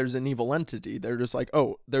there's an evil entity. They're just like,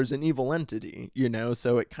 oh, there's an evil entity,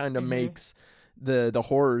 so it kind of makes the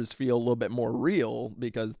horrors feel a little bit more real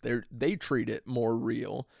because they treat it more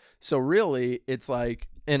real. So really it's like,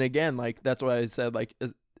 and again, like that's why I said like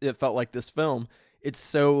it felt like this film, it's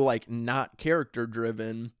so like not character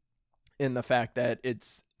driven in the fact that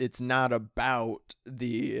it's not about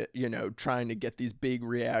the trying to get these big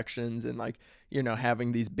reactions and like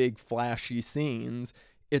having these big flashy scenes.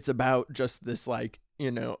 It's about just this like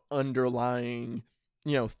underlying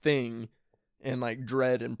thing and like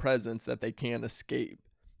dread and presence that they can't escape.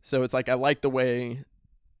 So it's like I like the way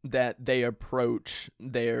that they approach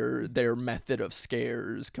their method of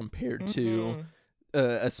scares compared to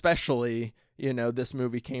especially this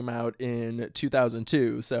movie came out in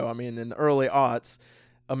 2002, so I mean in the early aughts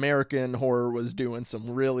American horror was doing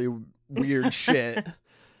some really weird shit.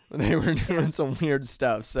 They were doing some weird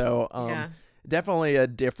stuff. So definitely a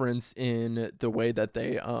difference in the way that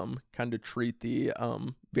they kind of treat the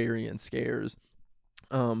variant scares.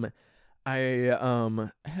 I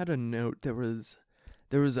had a note. There was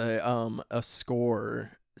a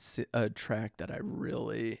score, a track that I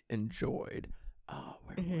really enjoyed. Oh,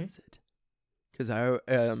 where was it?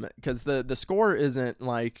 Because the score isn't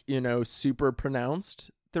like super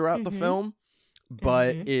pronounced throughout the film,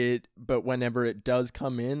 but but whenever it does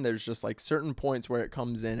come in, there's just like certain points where it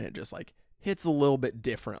comes in, it just like hits a little bit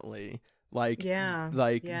differently. Like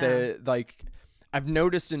I've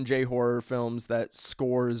noticed in J-horror films that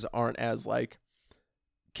scores aren't as like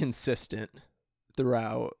consistent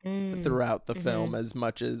throughout the film as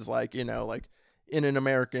much as like like in an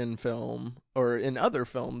American film or in other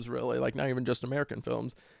films, really, like not even just American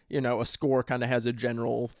films, a score kind of has a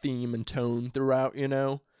general theme and tone throughout,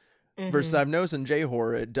 versus I've noticed in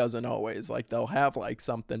J-horror, it doesn't always. Like they'll have like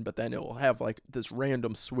something, but then it will have like this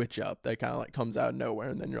random switch up that kind of like comes out of nowhere.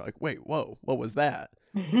 And then you're like, wait, whoa, what was that?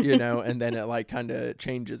 And then it like kind of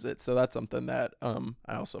changes it. So that's something that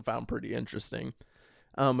I also found pretty interesting.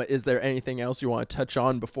 Is there anything else you want to touch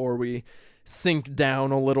on before we sink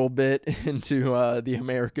down a little bit into the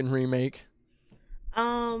American remake?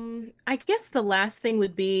 I guess the last thing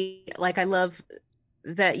would be like, I love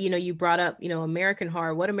that you brought up American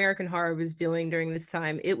horror, what American horror was doing during this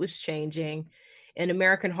time. It was changing, and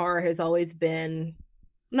American horror has always been,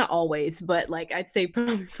 not always, but like I'd say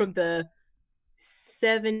probably from the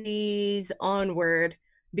 70s onward,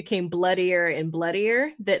 became bloodier and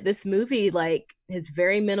bloodier. That this movie like has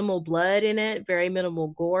very minimal blood in it, very minimal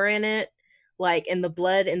gore in it, like, and the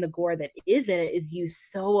blood and the gore that is in it is used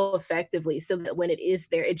so effectively so that when it is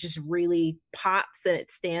there, it just really pops and it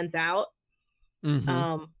stands out.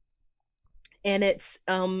 And it's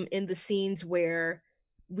in the scenes where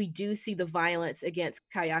we do see the violence against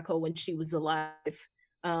Kayako when she was alive.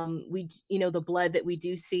 the blood that we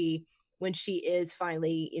do see when she is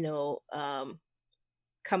finally,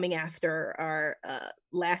 coming after our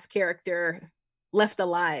last character left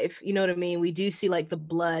alive. You know what I mean? We do see like the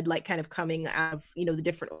blood like kind of coming out of, the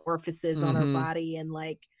different orifices on her Mm-hmm. body, and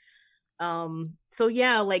like so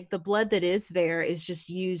yeah, like the blood that is there is just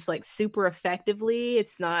used like super effectively.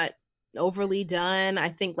 It's not overly done. I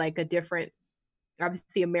think like a different,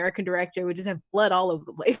 obviously American director would just have blood all over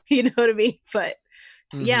the place. You know what I mean? But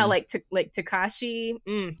yeah, Mm-hmm. like Takashi,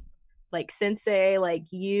 like Sensei,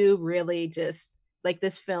 like you really just like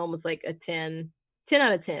this film was like a 10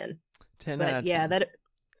 out of 10. 10 But out of yeah,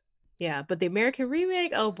 10. but the American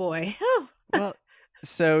remake, oh boy. Well,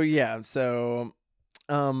 so yeah, so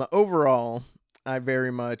overall, I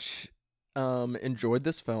very much enjoyed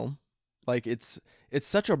this film. Like it's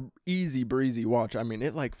such a easy breezy watch. I mean,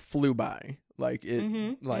 it like flew by. Like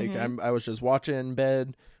it like I was just watching in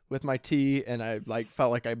bed with my tea, and I like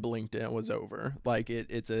felt like I blinked and it was over. Like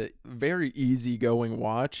it's a very easy going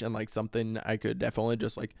watch, and like something I could definitely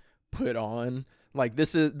just like put on. Like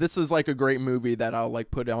this is like a great movie that I'll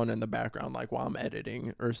like put on in the background like while I'm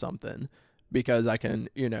editing or something, because I can,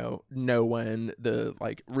 know when the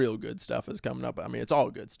like real good stuff is coming up. I mean, it's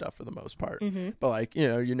all good stuff for the most part. Mm-hmm. But like,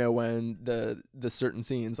 when the certain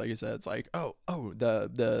scenes, like you said, it's like, oh,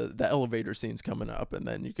 the elevator scene's coming up, and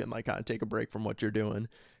then you can like kind of take a break from what you're doing,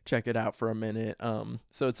 check it out for a minute.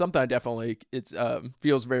 So it's something I definitely it's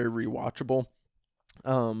feels very rewatchable.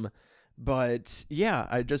 But yeah,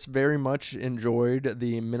 I just very much enjoyed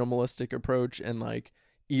the minimalistic approach, and like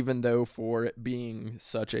even though for it being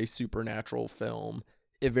such a supernatural film,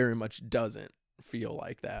 it very much doesn't feel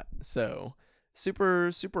like that. So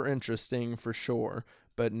super super interesting for sure.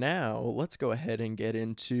 But now let's go ahead and get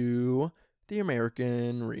into the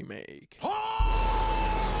American remake.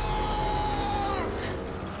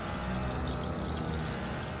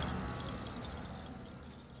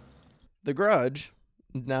 The Grudge,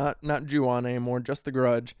 not Ju-on anymore, just The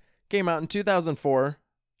Grudge, came out in 2004,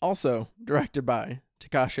 also directed by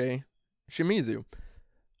Takashi Shimizu,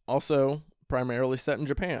 also primarily set in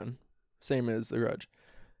Japan, same as The Grudge.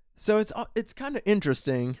 So it's kind of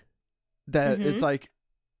interesting that it's like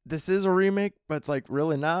this is a remake, but it's like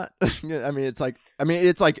really not. It's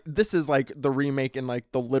like this is like the remake in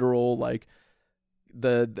like the literal like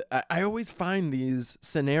I always find these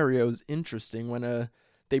scenarios interesting when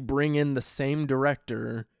they bring in the same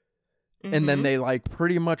director and then they like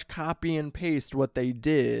pretty much copy and paste what they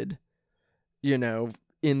did,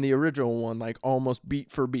 in the original one, like almost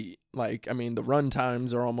beat for beat. Like, I mean, the run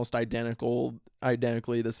times are almost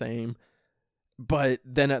identically the same, but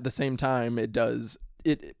then at the same time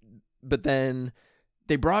but then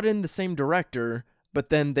they brought in the same director, but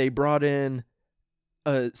then they brought in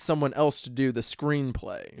someone else to do the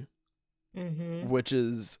screenplay, which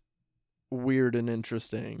is weird and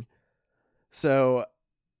interesting. So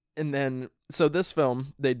this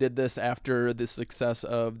film, they did this after the success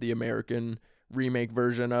of the American remake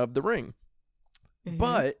version of The Ring.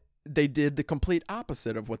 But they did the complete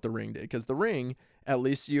opposite of what The Ring did, because The Ring, at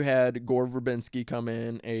least you had Gore Verbinski come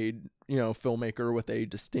in, a filmmaker with a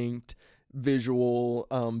distinct visual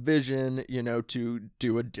vision, to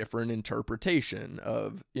do a different interpretation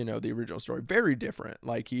of the original story. Very different.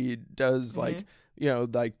 Like he does like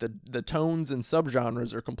like the tones and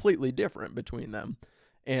subgenres are completely different between them,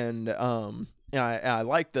 and I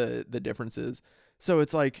like the differences. So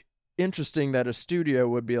it's like interesting that a studio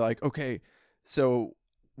would be like, okay, so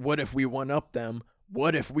what if we one up them?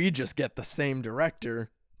 What if we just get the same director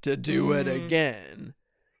to do it again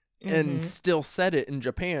and still set it in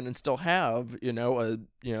Japan and still have, a,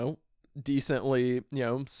 decently,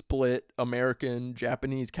 split American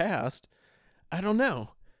Japanese cast? I don't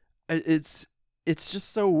know. It's just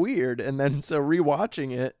so weird. And then so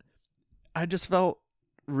rewatching it, I just felt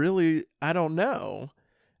really, I don't know.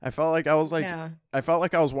 I felt like I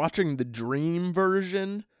was watching the dream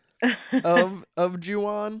version of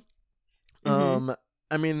Ju-on.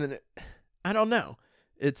 I mean, I don't know.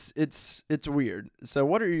 It's weird. So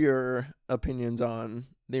what are your opinions on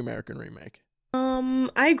the American remake?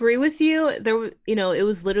 I agree with you. There was, it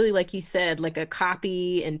was literally like you said, like a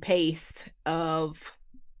copy and paste of,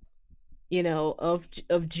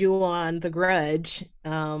 of Ju-on The Grudge.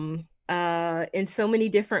 In so many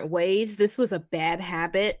different ways. This was a bad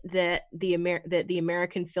habit that the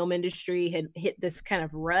American film industry had hit this kind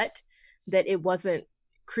of rut, that it wasn't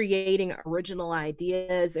creating original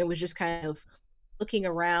ideas. It was just kind of looking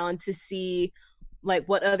around to see like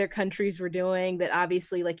what other countries were doing. That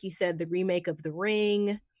obviously, like you said, the remake of The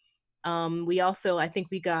Ring. We also, I think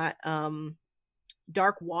we got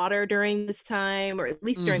Dark Water during this time, or at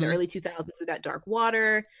least during the early 2000s. We got Dark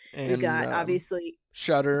Water. And we got obviously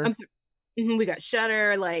Shudder. I'm sorry. We got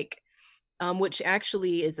Shudder, like which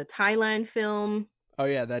actually is a Thailand film. Oh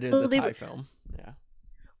yeah, that is a Thai film. Yeah.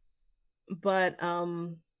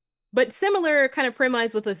 But similar kind of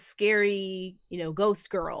premise with a scary, ghost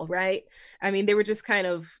girl, right? I mean, they were just kind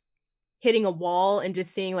of hitting a wall and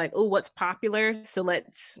just seeing like, oh, what's popular? So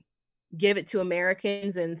let's give it to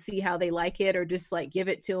Americans and see how they like it, or just like give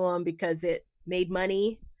it to them because it made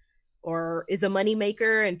money or is a money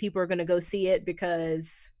maker and people are going to go see it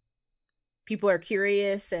because people are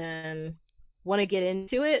curious and want to get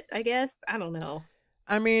into it, I guess. I don't know.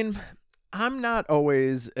 I mean, I'm not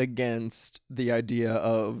always against the idea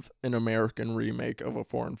of an American remake of a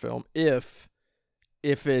foreign film if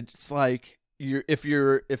it's like if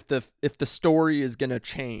the story is gonna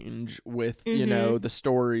change with the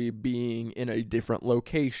story being in a different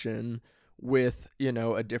location with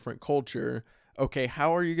a different culture. Okay,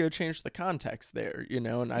 how are you gonna change the context there?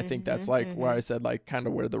 And I think that's like where I said like kind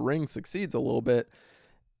of where The Ring succeeds a little bit,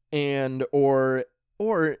 and or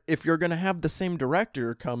if you're gonna have the same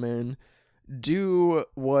director come in, do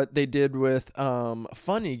what they did with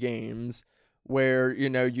Funny Games, where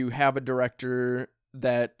you have a director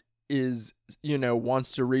that is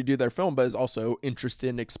wants to redo their film but is also interested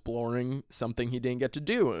in exploring something he didn't get to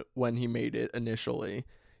do when he made it initially.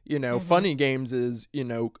 Funny Games is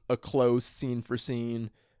a close scene for scene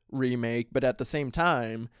remake, but at the same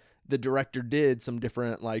time the director did some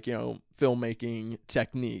different filmmaking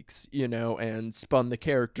techniques and spun the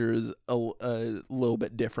characters a little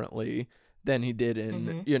bit differently than he did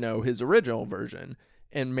in his original version,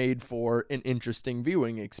 and made for an interesting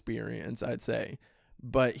viewing experience, I'd say.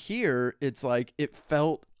 But here it's like it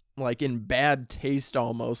felt like in bad taste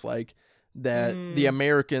almost, like that the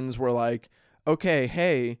Americans were like, okay,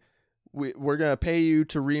 hey, we're gonna pay you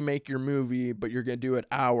to remake your movie, but you're gonna do it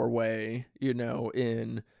our way,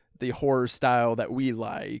 in the horror style that we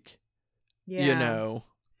like.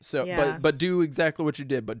 So but do exactly what you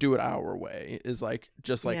did, but do it our way, is like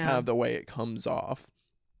just like kind of the way it comes off.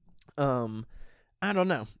 I don't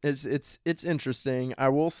know. It's interesting. I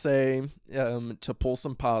will say, to pull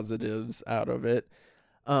some positives out of it,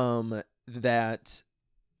 that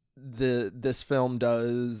this film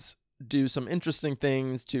does do some interesting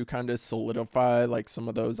things to kind of solidify like some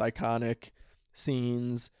of those iconic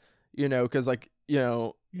scenes, because I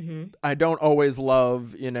don't always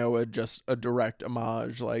love, just a direct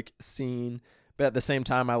homage like scene, but at the same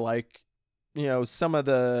time I like, some of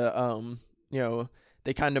the,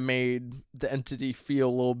 they kind of made the entity feel a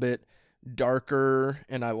little bit darker,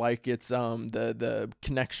 and I like its the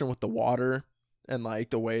connection with the water and like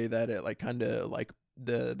the way that it like kind of like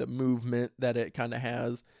the movement that it kind of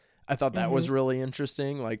has. I thought that was really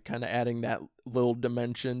interesting, like kind of adding that little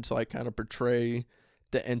dimension to like kind of portray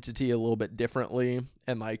the entity a little bit differently.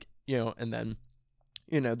 And like, and then,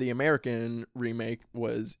 the American remake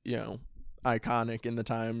was, iconic in the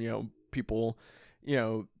time, people,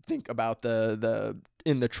 think about the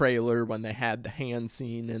in the trailer when they had the hand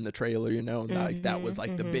scene in the trailer, and like that was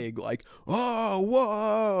like the big like, oh,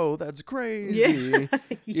 whoa, that's crazy,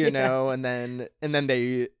 and then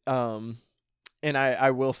they and I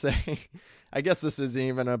will say, I guess this isn't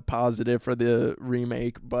even a positive for the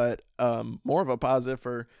remake, but more of a positive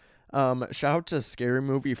for shout out to Scary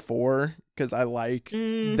Movie 4, because I like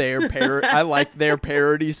their I like their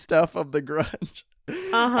parody stuff of The Grudge.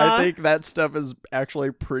 I think that stuff is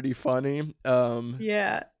actually pretty funny.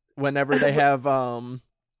 Whenever they have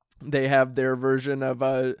their version of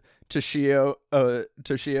Toshio,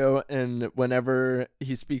 and whenever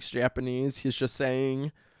he speaks Japanese, he's just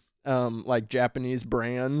saying like Japanese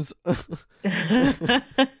brands,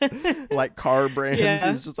 like car brands.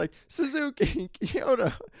 He's just like Suzuki,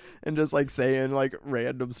 Kyoto, and just like saying like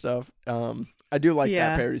random stuff. I do like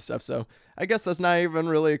that parody stuff, so I guess that's not even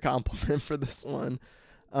really a compliment for this one.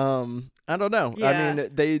 I don't know. I mean,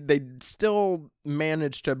 they still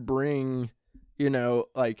managed to bring,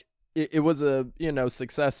 like it was a,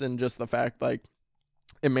 success in just the fact like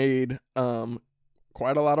it made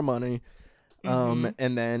quite a lot of money.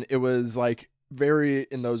 And then it was like very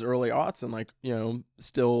in those early aughts and like,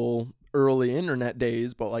 still early internet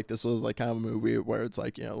days, but like this was like kind of a movie where it's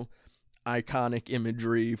like, iconic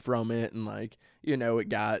imagery from it, and like, it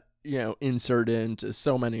got, inserted into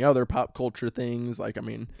so many other pop culture things. Like, I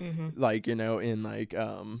mean, like, in like,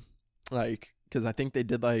 cause I think they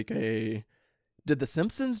did like did the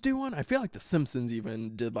Simpsons do one? I feel like the Simpsons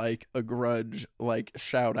even did like a Grudge like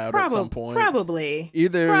shout out at some point. Probably.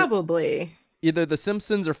 Either the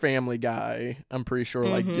Simpsons or Family Guy, I'm pretty sure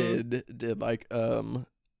like did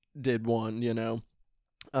one,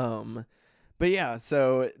 But yeah,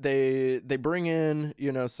 so they bring in,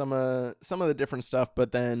 you know, some of the different stuff,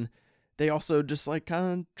 but then they also just like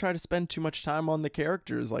kind of try to spend too much time on the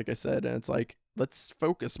characters, like I said, and it's like, let's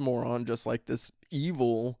focus more on just like this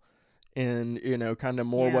evil and, you know, kind of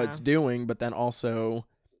more what Yeah. it's doing, but then also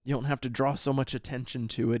you don't have to draw so much attention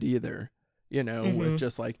to it either, you know, with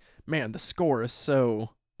just like, man, the score is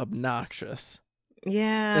so obnoxious in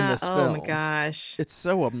Yeah. this Oh my film. gosh. It's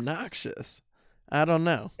so obnoxious. I don't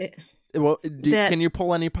know. It, Well, that can you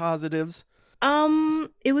pull any positives?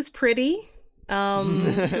 it was pretty.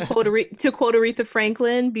 To quote Aretha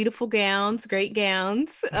Franklin, beautiful gowns, great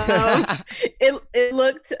gowns. It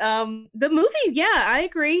looked the movie, yeah, I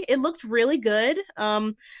agree. It looked really good.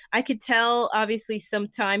 I could tell obviously some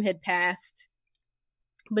time had passed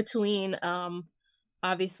between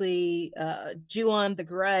obviously Ju-on the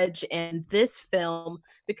Grudge and this film,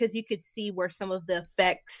 because you could see where some of the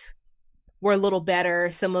effects were a little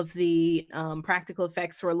better, some of the practical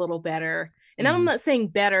effects were a little better. And I'm not saying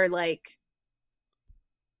better like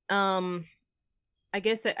I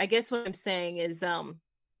guess what I'm saying is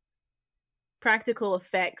practical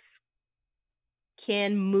effects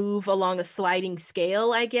can move along a sliding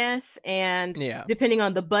scale, I guess, and Yeah. depending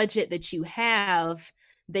on the budget that you have,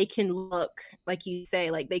 they can look, like you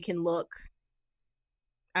say, like they can look,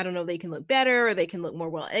 I don't know, they can look better, or they can look more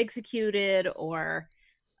well executed, or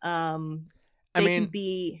they can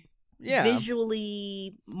be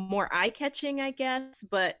visually more eye-catching, I guess.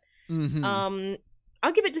 But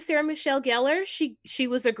I'll give it to Sarah Michelle Gellar. She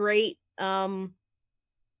was a great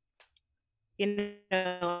you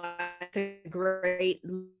know, a great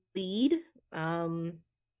lead.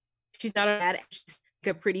 She's not a bad, she's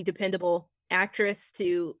like a pretty dependable actress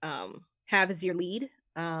to have as your lead.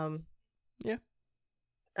 Yeah.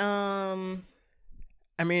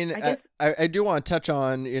 I mean, I guess I do want to touch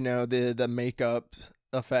on, you know, the makeup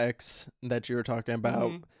effects that you were talking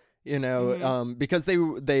about, you know, because they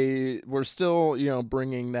were still, you know,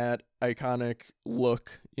 bringing that iconic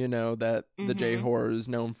look, you know, that the J horror is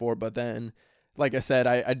known for, but then, like I said,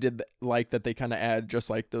 I did like that they kind of add just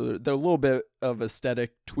like the little bit of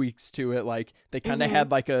aesthetic tweaks to it, like they kind of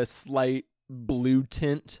had like a slight blue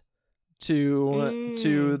tint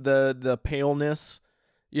to the paleness.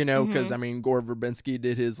 You know, because I mean, Gore Verbinski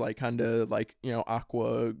did his like kind of like, you know,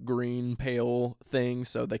 aqua green pale thing,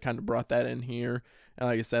 so they kind of brought that in here, and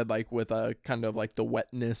like I said, like with a kind of like the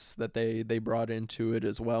wetness that they brought into it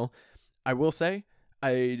as well. I will say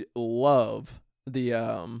I love the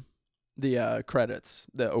credits,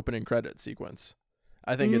 the opening credit sequence.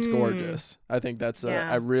 I think it's gorgeous. I think that's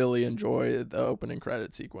I really enjoy the opening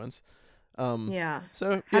credit sequence. Yeah.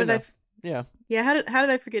 So how did yeah. Yeah, how did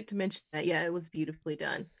I forget to mention that? Yeah, it was beautifully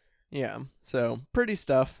done. Yeah, so pretty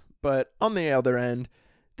stuff. But on the other end,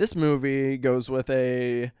 this movie goes with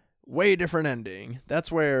a way different ending. That's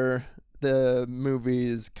where the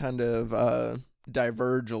movies kind of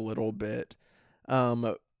diverge a little bit.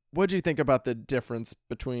 What do you think about the difference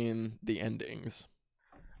between the endings?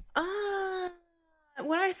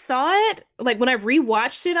 When I saw it, like when I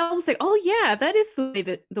rewatched it, I was like, oh yeah, that is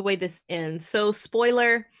the way this ends. So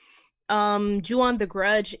spoiler. Ju-on the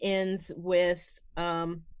Grudge ends with,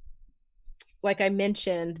 like I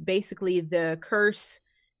mentioned, basically the curse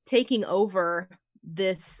taking over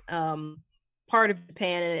this part of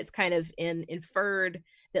Japan, and it's kind of inferred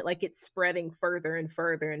that like it's spreading further and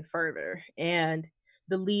further and further, and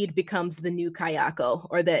the lead becomes the new Kayako,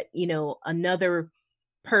 or that, you know, another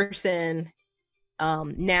person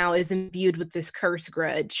now is imbued with this curse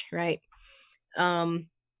grudge, right?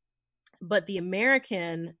 But the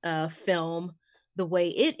American film, the way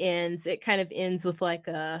it ends, it kind of ends with like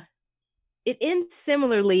it ends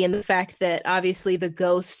similarly in the fact that obviously the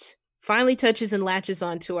ghost finally touches and latches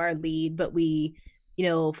onto our lead, but we, you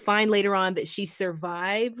know, find later on that she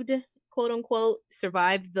survived, quote unquote,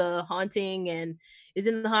 survived the haunting and is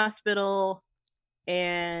in the hospital.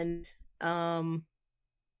 And I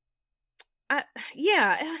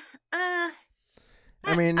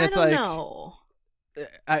mean, it's I don't like, know.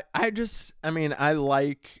 I mean, I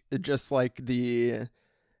like just like the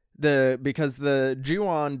because the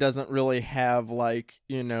Ju-on doesn't really have like,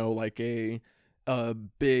 you know, like a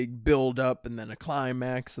big build up and then a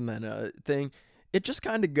climax and then a thing. It just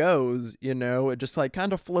kind of goes, you know, it just like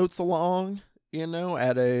kind of floats along, you know,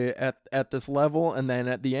 at this level, and then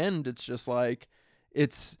at the end it's just like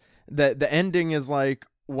it's the ending is like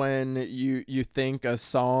when you think a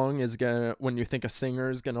song is gonna, when you think a singer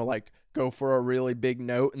is gonna like go for a really big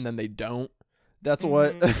note and then they don't. That's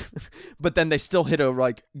what but then they still hit a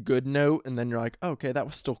like good note, and then you're like, okay, that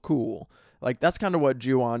was still cool. Like that's kind of what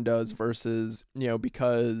Ju-on does versus, you know,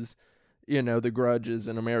 because The Grudge is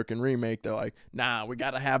an American remake. They're like, nah, we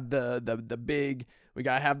gotta have the big, we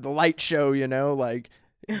gotta have the light show, like,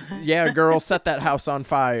 yeah, girl, set that house on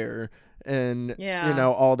fire, and Yeah.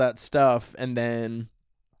 all that stuff. And then,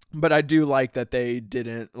 but I do like that they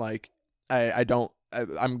didn't, like,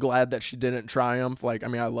 I'm glad that she didn't triumph. Like, I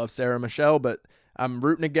mean, I love Sarah Michelle, but I'm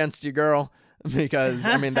rooting against you, girl, because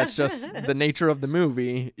I mean, that's just the nature of the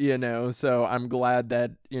movie, so I'm glad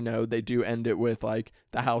that, they do end it with like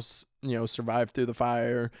the house, survived through the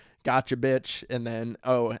fire, gotcha, bitch, and then,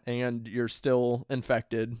 oh, and you're still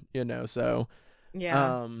infected, so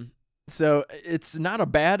Yeah. so it's not a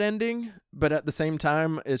bad ending, but at the same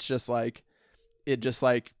time, it's just like,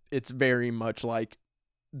 it's very much like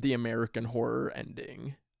the American horror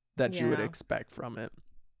ending that you would Yeah. expect from it.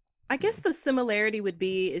 I guess the similarity would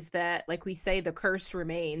be is that, like we say, the curse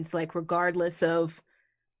remains, like regardless of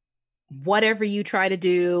whatever you try to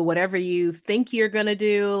do, whatever you think you're gonna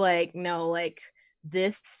do, like no,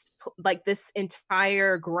 this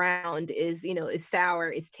entire ground is, is sour,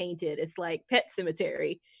 is tainted. It's like Pet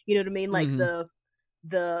Cemetery. You know what I mean? Like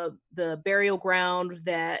Mm-hmm. the burial ground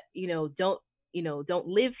that, don't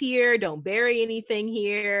live here, don't bury anything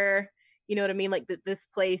here. You know what I mean? Like that this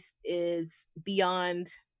place is beyond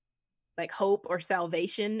like hope or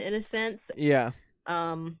salvation in a sense. Yeah.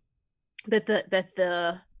 um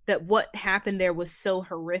that what happened there was so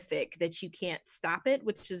horrific that you can't stop it,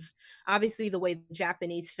 which is obviously the way the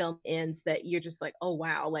Japanese film ends, that you're just like, oh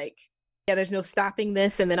wow, like yeah, there's no stopping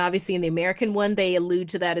this. And then obviously in the American one they allude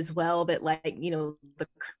to that as well, that like, the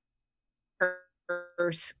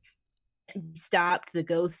curse can't be stopped, the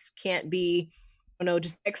ghosts can't be,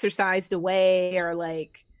 just exorcised away, or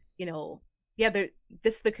like, yeah, they're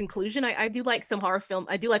this is the conclusion. I do like some horror film.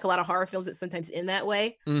 I do like a lot of horror films that sometimes end that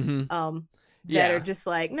way. Mm-hmm. That are Yeah. just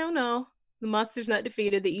like, no, the monster's not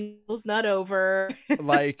defeated, the evil's not over.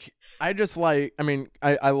 Like, I mean,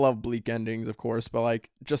 I love bleak endings, of course, but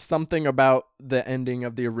like just something about the ending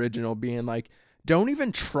of the original being like, don't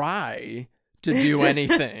even try to do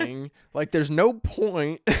anything. Like, there's no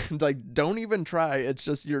point. Like, don't even try. It's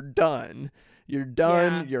just, you're done. You're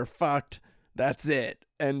done. Yeah. You're fucked. That's it.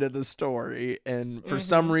 End of the story. And for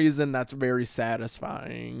some reason, that's very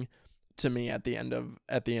satisfying to me at the end of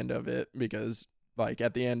it, because like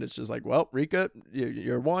at the end it's just like, well, Rika,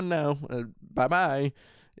 you're one now, bye bye,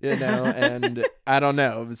 and I don't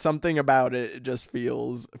know, something about it just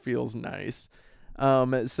feels nice.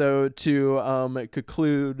 So to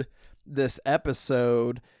conclude this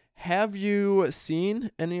episode, have you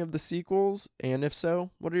seen any of the sequels, and if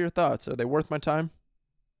so, what are your thoughts? Are they worth my time?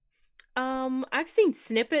 I've seen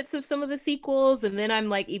snippets of some of the sequels, and then I'm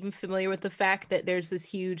like even familiar with the fact that there's this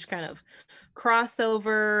huge kind of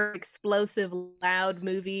crossover, explosive, loud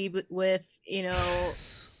movie with,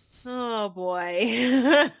 oh boy,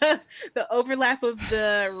 the overlap of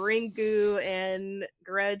the Ringu and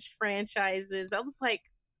Grudge franchises. I was like,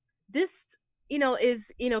 this,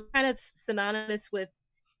 is, kind of synonymous with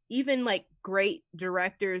even like great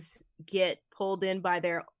directors get pulled in by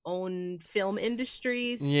their own film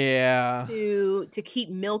industries Yeah. to keep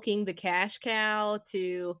milking the cash cow,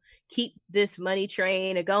 to keep this money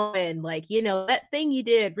train going. Like, that thing you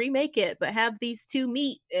did, remake it, but have these two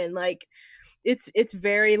meet. And like, it's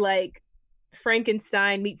very like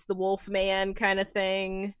Frankenstein meets the Wolf Man kind of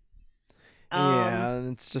thing. Yeah,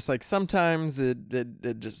 and it's just like sometimes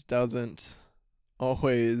it just doesn't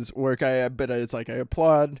always work. But it's like I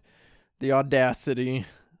applaud the audacity,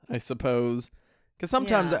 I suppose, because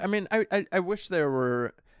sometimes Yeah. I mean I wish there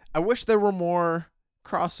were more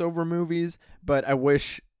crossover movies, but I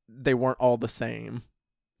wish they weren't all the same.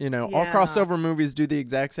 All Yeah. crossover movies do the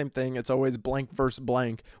exact same thing. It's always blank versus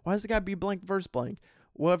blank. Why does it gotta be blank versus blank?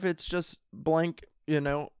 What if it's just blank,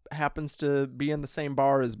 happens to be in the same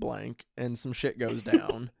bar as blank and some shit goes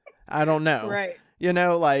down? I don't know. Right.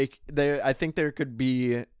 Like I think there could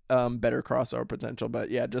be better crossover potential, but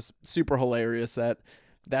yeah, just super hilarious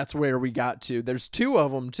that's where we got to. There's two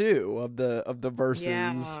of them too, of the verses,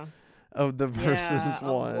 Yeah. of the versus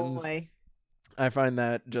Yeah. ones. Oh boy. I find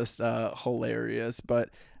that just hilarious. But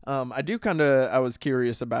I was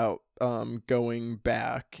curious about going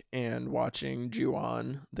back and watching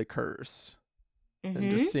Ju-on the Curse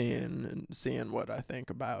and just seeing what I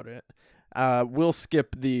think about it. We'll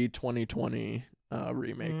skip the 2020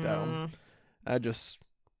 remake though. I just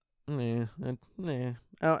I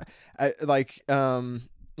like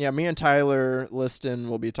yeah, me and Tyler Liston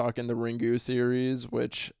will be talking the Ringu series,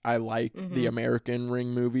 which I like the American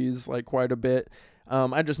Ring movies like quite a bit.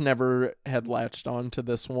 I just never had latched on to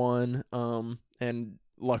this one. And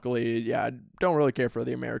luckily, yeah, I don't really care for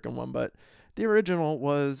the American one, but The original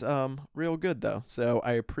was real good though, so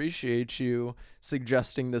I appreciate you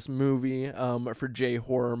suggesting this movie for J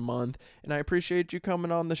Horror Month, and I appreciate you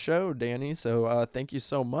coming on the show, Danny. So thank you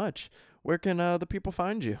so much. Where can the people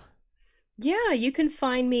find you? Yeah, you can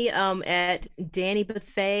find me at Danny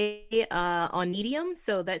Bethea on Medium.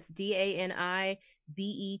 So that's DaniBethea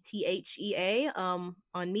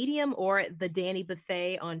on Medium, or the Danny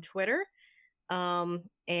Bethea on Twitter.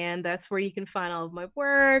 And that's where you can find all of my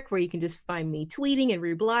work, where you can just find me tweeting and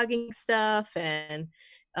reblogging stuff. And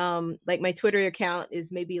like my Twitter account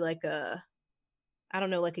is maybe like I don't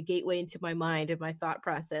know, like a gateway into my mind and my thought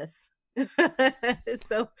process.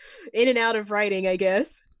 So in and out of writing, I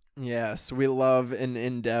guess. Yes, we love an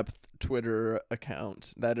in-depth Twitter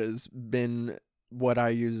account. That has been what I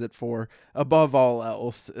use it for above all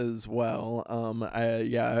else as well.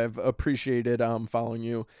 I've appreciated following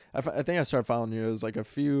you. I think I started following you as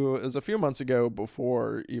a few months ago,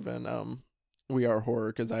 before even We Are Horror,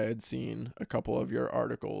 because I had seen a couple of your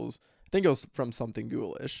articles. I think it was from Something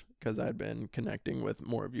Ghoulish, because I'd been connecting with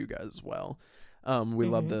more of you guys as well. We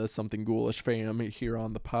love the Something Ghoulish fam here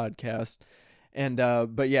on the podcast. And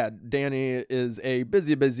but yeah, Danny is a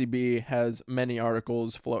busy bee, has many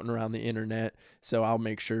articles floating around the internet, so I'll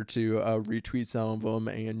make sure to retweet some of them,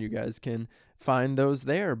 and you guys can find those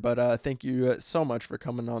there. But thank you so much for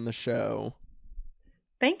coming on the show.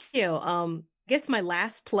 Thank you. I guess my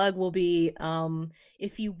last plug will be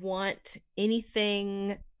if you want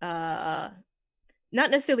anything, not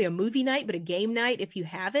necessarily a movie night, but a game night, if you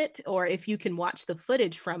have it, or if you can watch the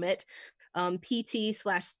footage from it,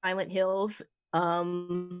 PT/Silent Hills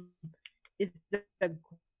is a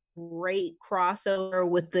great crossover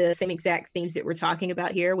with the same exact themes that we're talking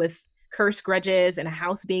about here, with cursed grudges and a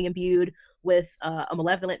house being imbued with a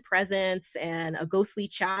malevolent presence and a ghostly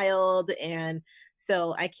child. And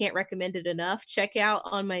so I can't recommend it enough. Check out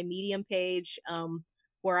on my Medium page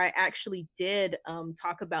where I actually did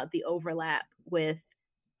talk about the overlap with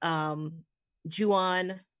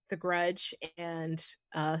Ju-on, The Grudge, and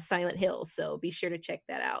Silent Hill. So be sure to check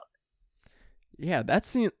that out. Yeah, that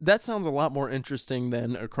sounds a lot more interesting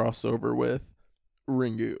than a crossover with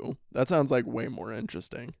Ringu. That sounds like way more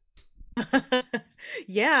interesting.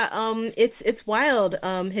 Yeah, it's wild.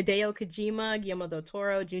 Hideo Kojima, Guillermo del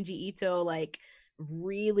Toro, Junji Ito,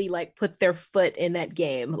 really put their foot in that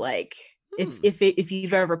game. If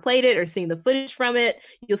you've ever played it or seen the footage from it,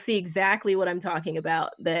 you'll see exactly what I'm talking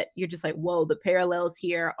about. That you're just like, whoa, the parallels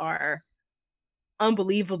here are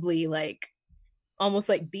unbelievably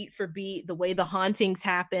almost beat for beat, the way the hauntings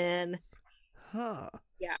happen. Huh.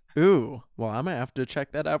 Yeah. Ooh, well, I'm gonna have to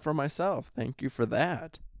check that out for myself. Thank you for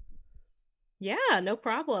that. Yeah, no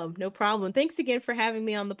problem. No problem. Thanks again for having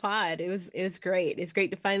me on the pod. It was great. It's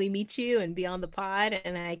great to finally meet you and be on the pod,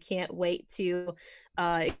 and I can't wait to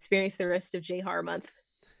experience the rest of J Horror Month.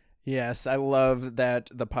 Yes, I love that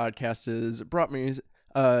the podcast has brought me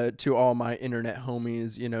to all my internet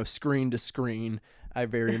homies, screen to screen. I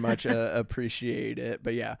very much appreciate it.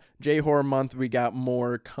 But yeah, J Horror Month, we got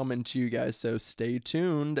more coming to you guys, so stay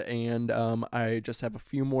tuned. And I just have a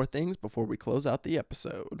few more things before we close out the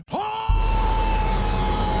episode.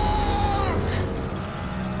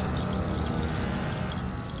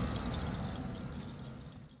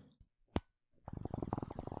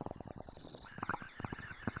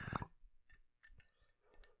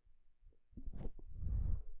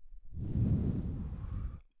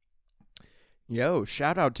 Yo,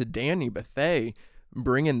 shout out to Danny Bethea,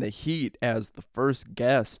 bringing the heat as the first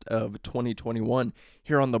guest of 2021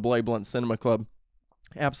 here on the Bloody Blunt Cinema Club.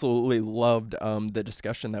 Absolutely loved the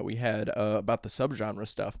discussion that we had about the subgenre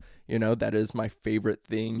stuff. That is my favorite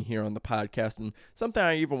thing here on the podcast, and something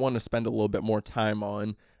I even want to spend a little bit more time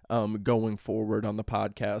on going forward on the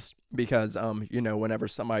podcast, because whenever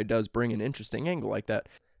somebody does bring an interesting angle like that,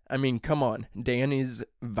 I mean, come on, Danny's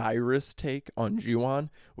virus take on Ju-on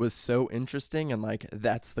was so interesting, and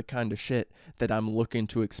that's the kind of shit that I'm looking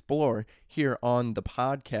to explore here on the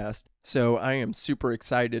podcast. So I am super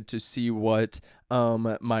excited to see what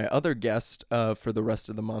my other guests for the rest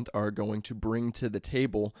of the month are going to bring to the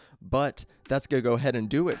table. But that's going to go ahead and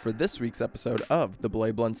do it for this week's episode of the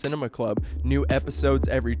Bloody Blunt Cinema Club. New episodes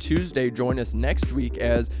every Tuesday. Join us next week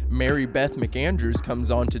as Mary Beth McAndrews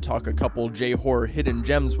comes on to talk a couple J-horror hidden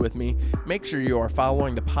gems with me. Make sure you are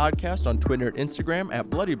following the podcast on Twitter and Instagram at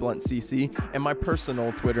Bloody Blunt CC, and my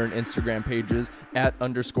personal Twitter and Instagram pages at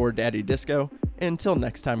 _DaddyDisco. Until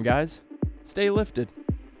next time, guys, stay lifted.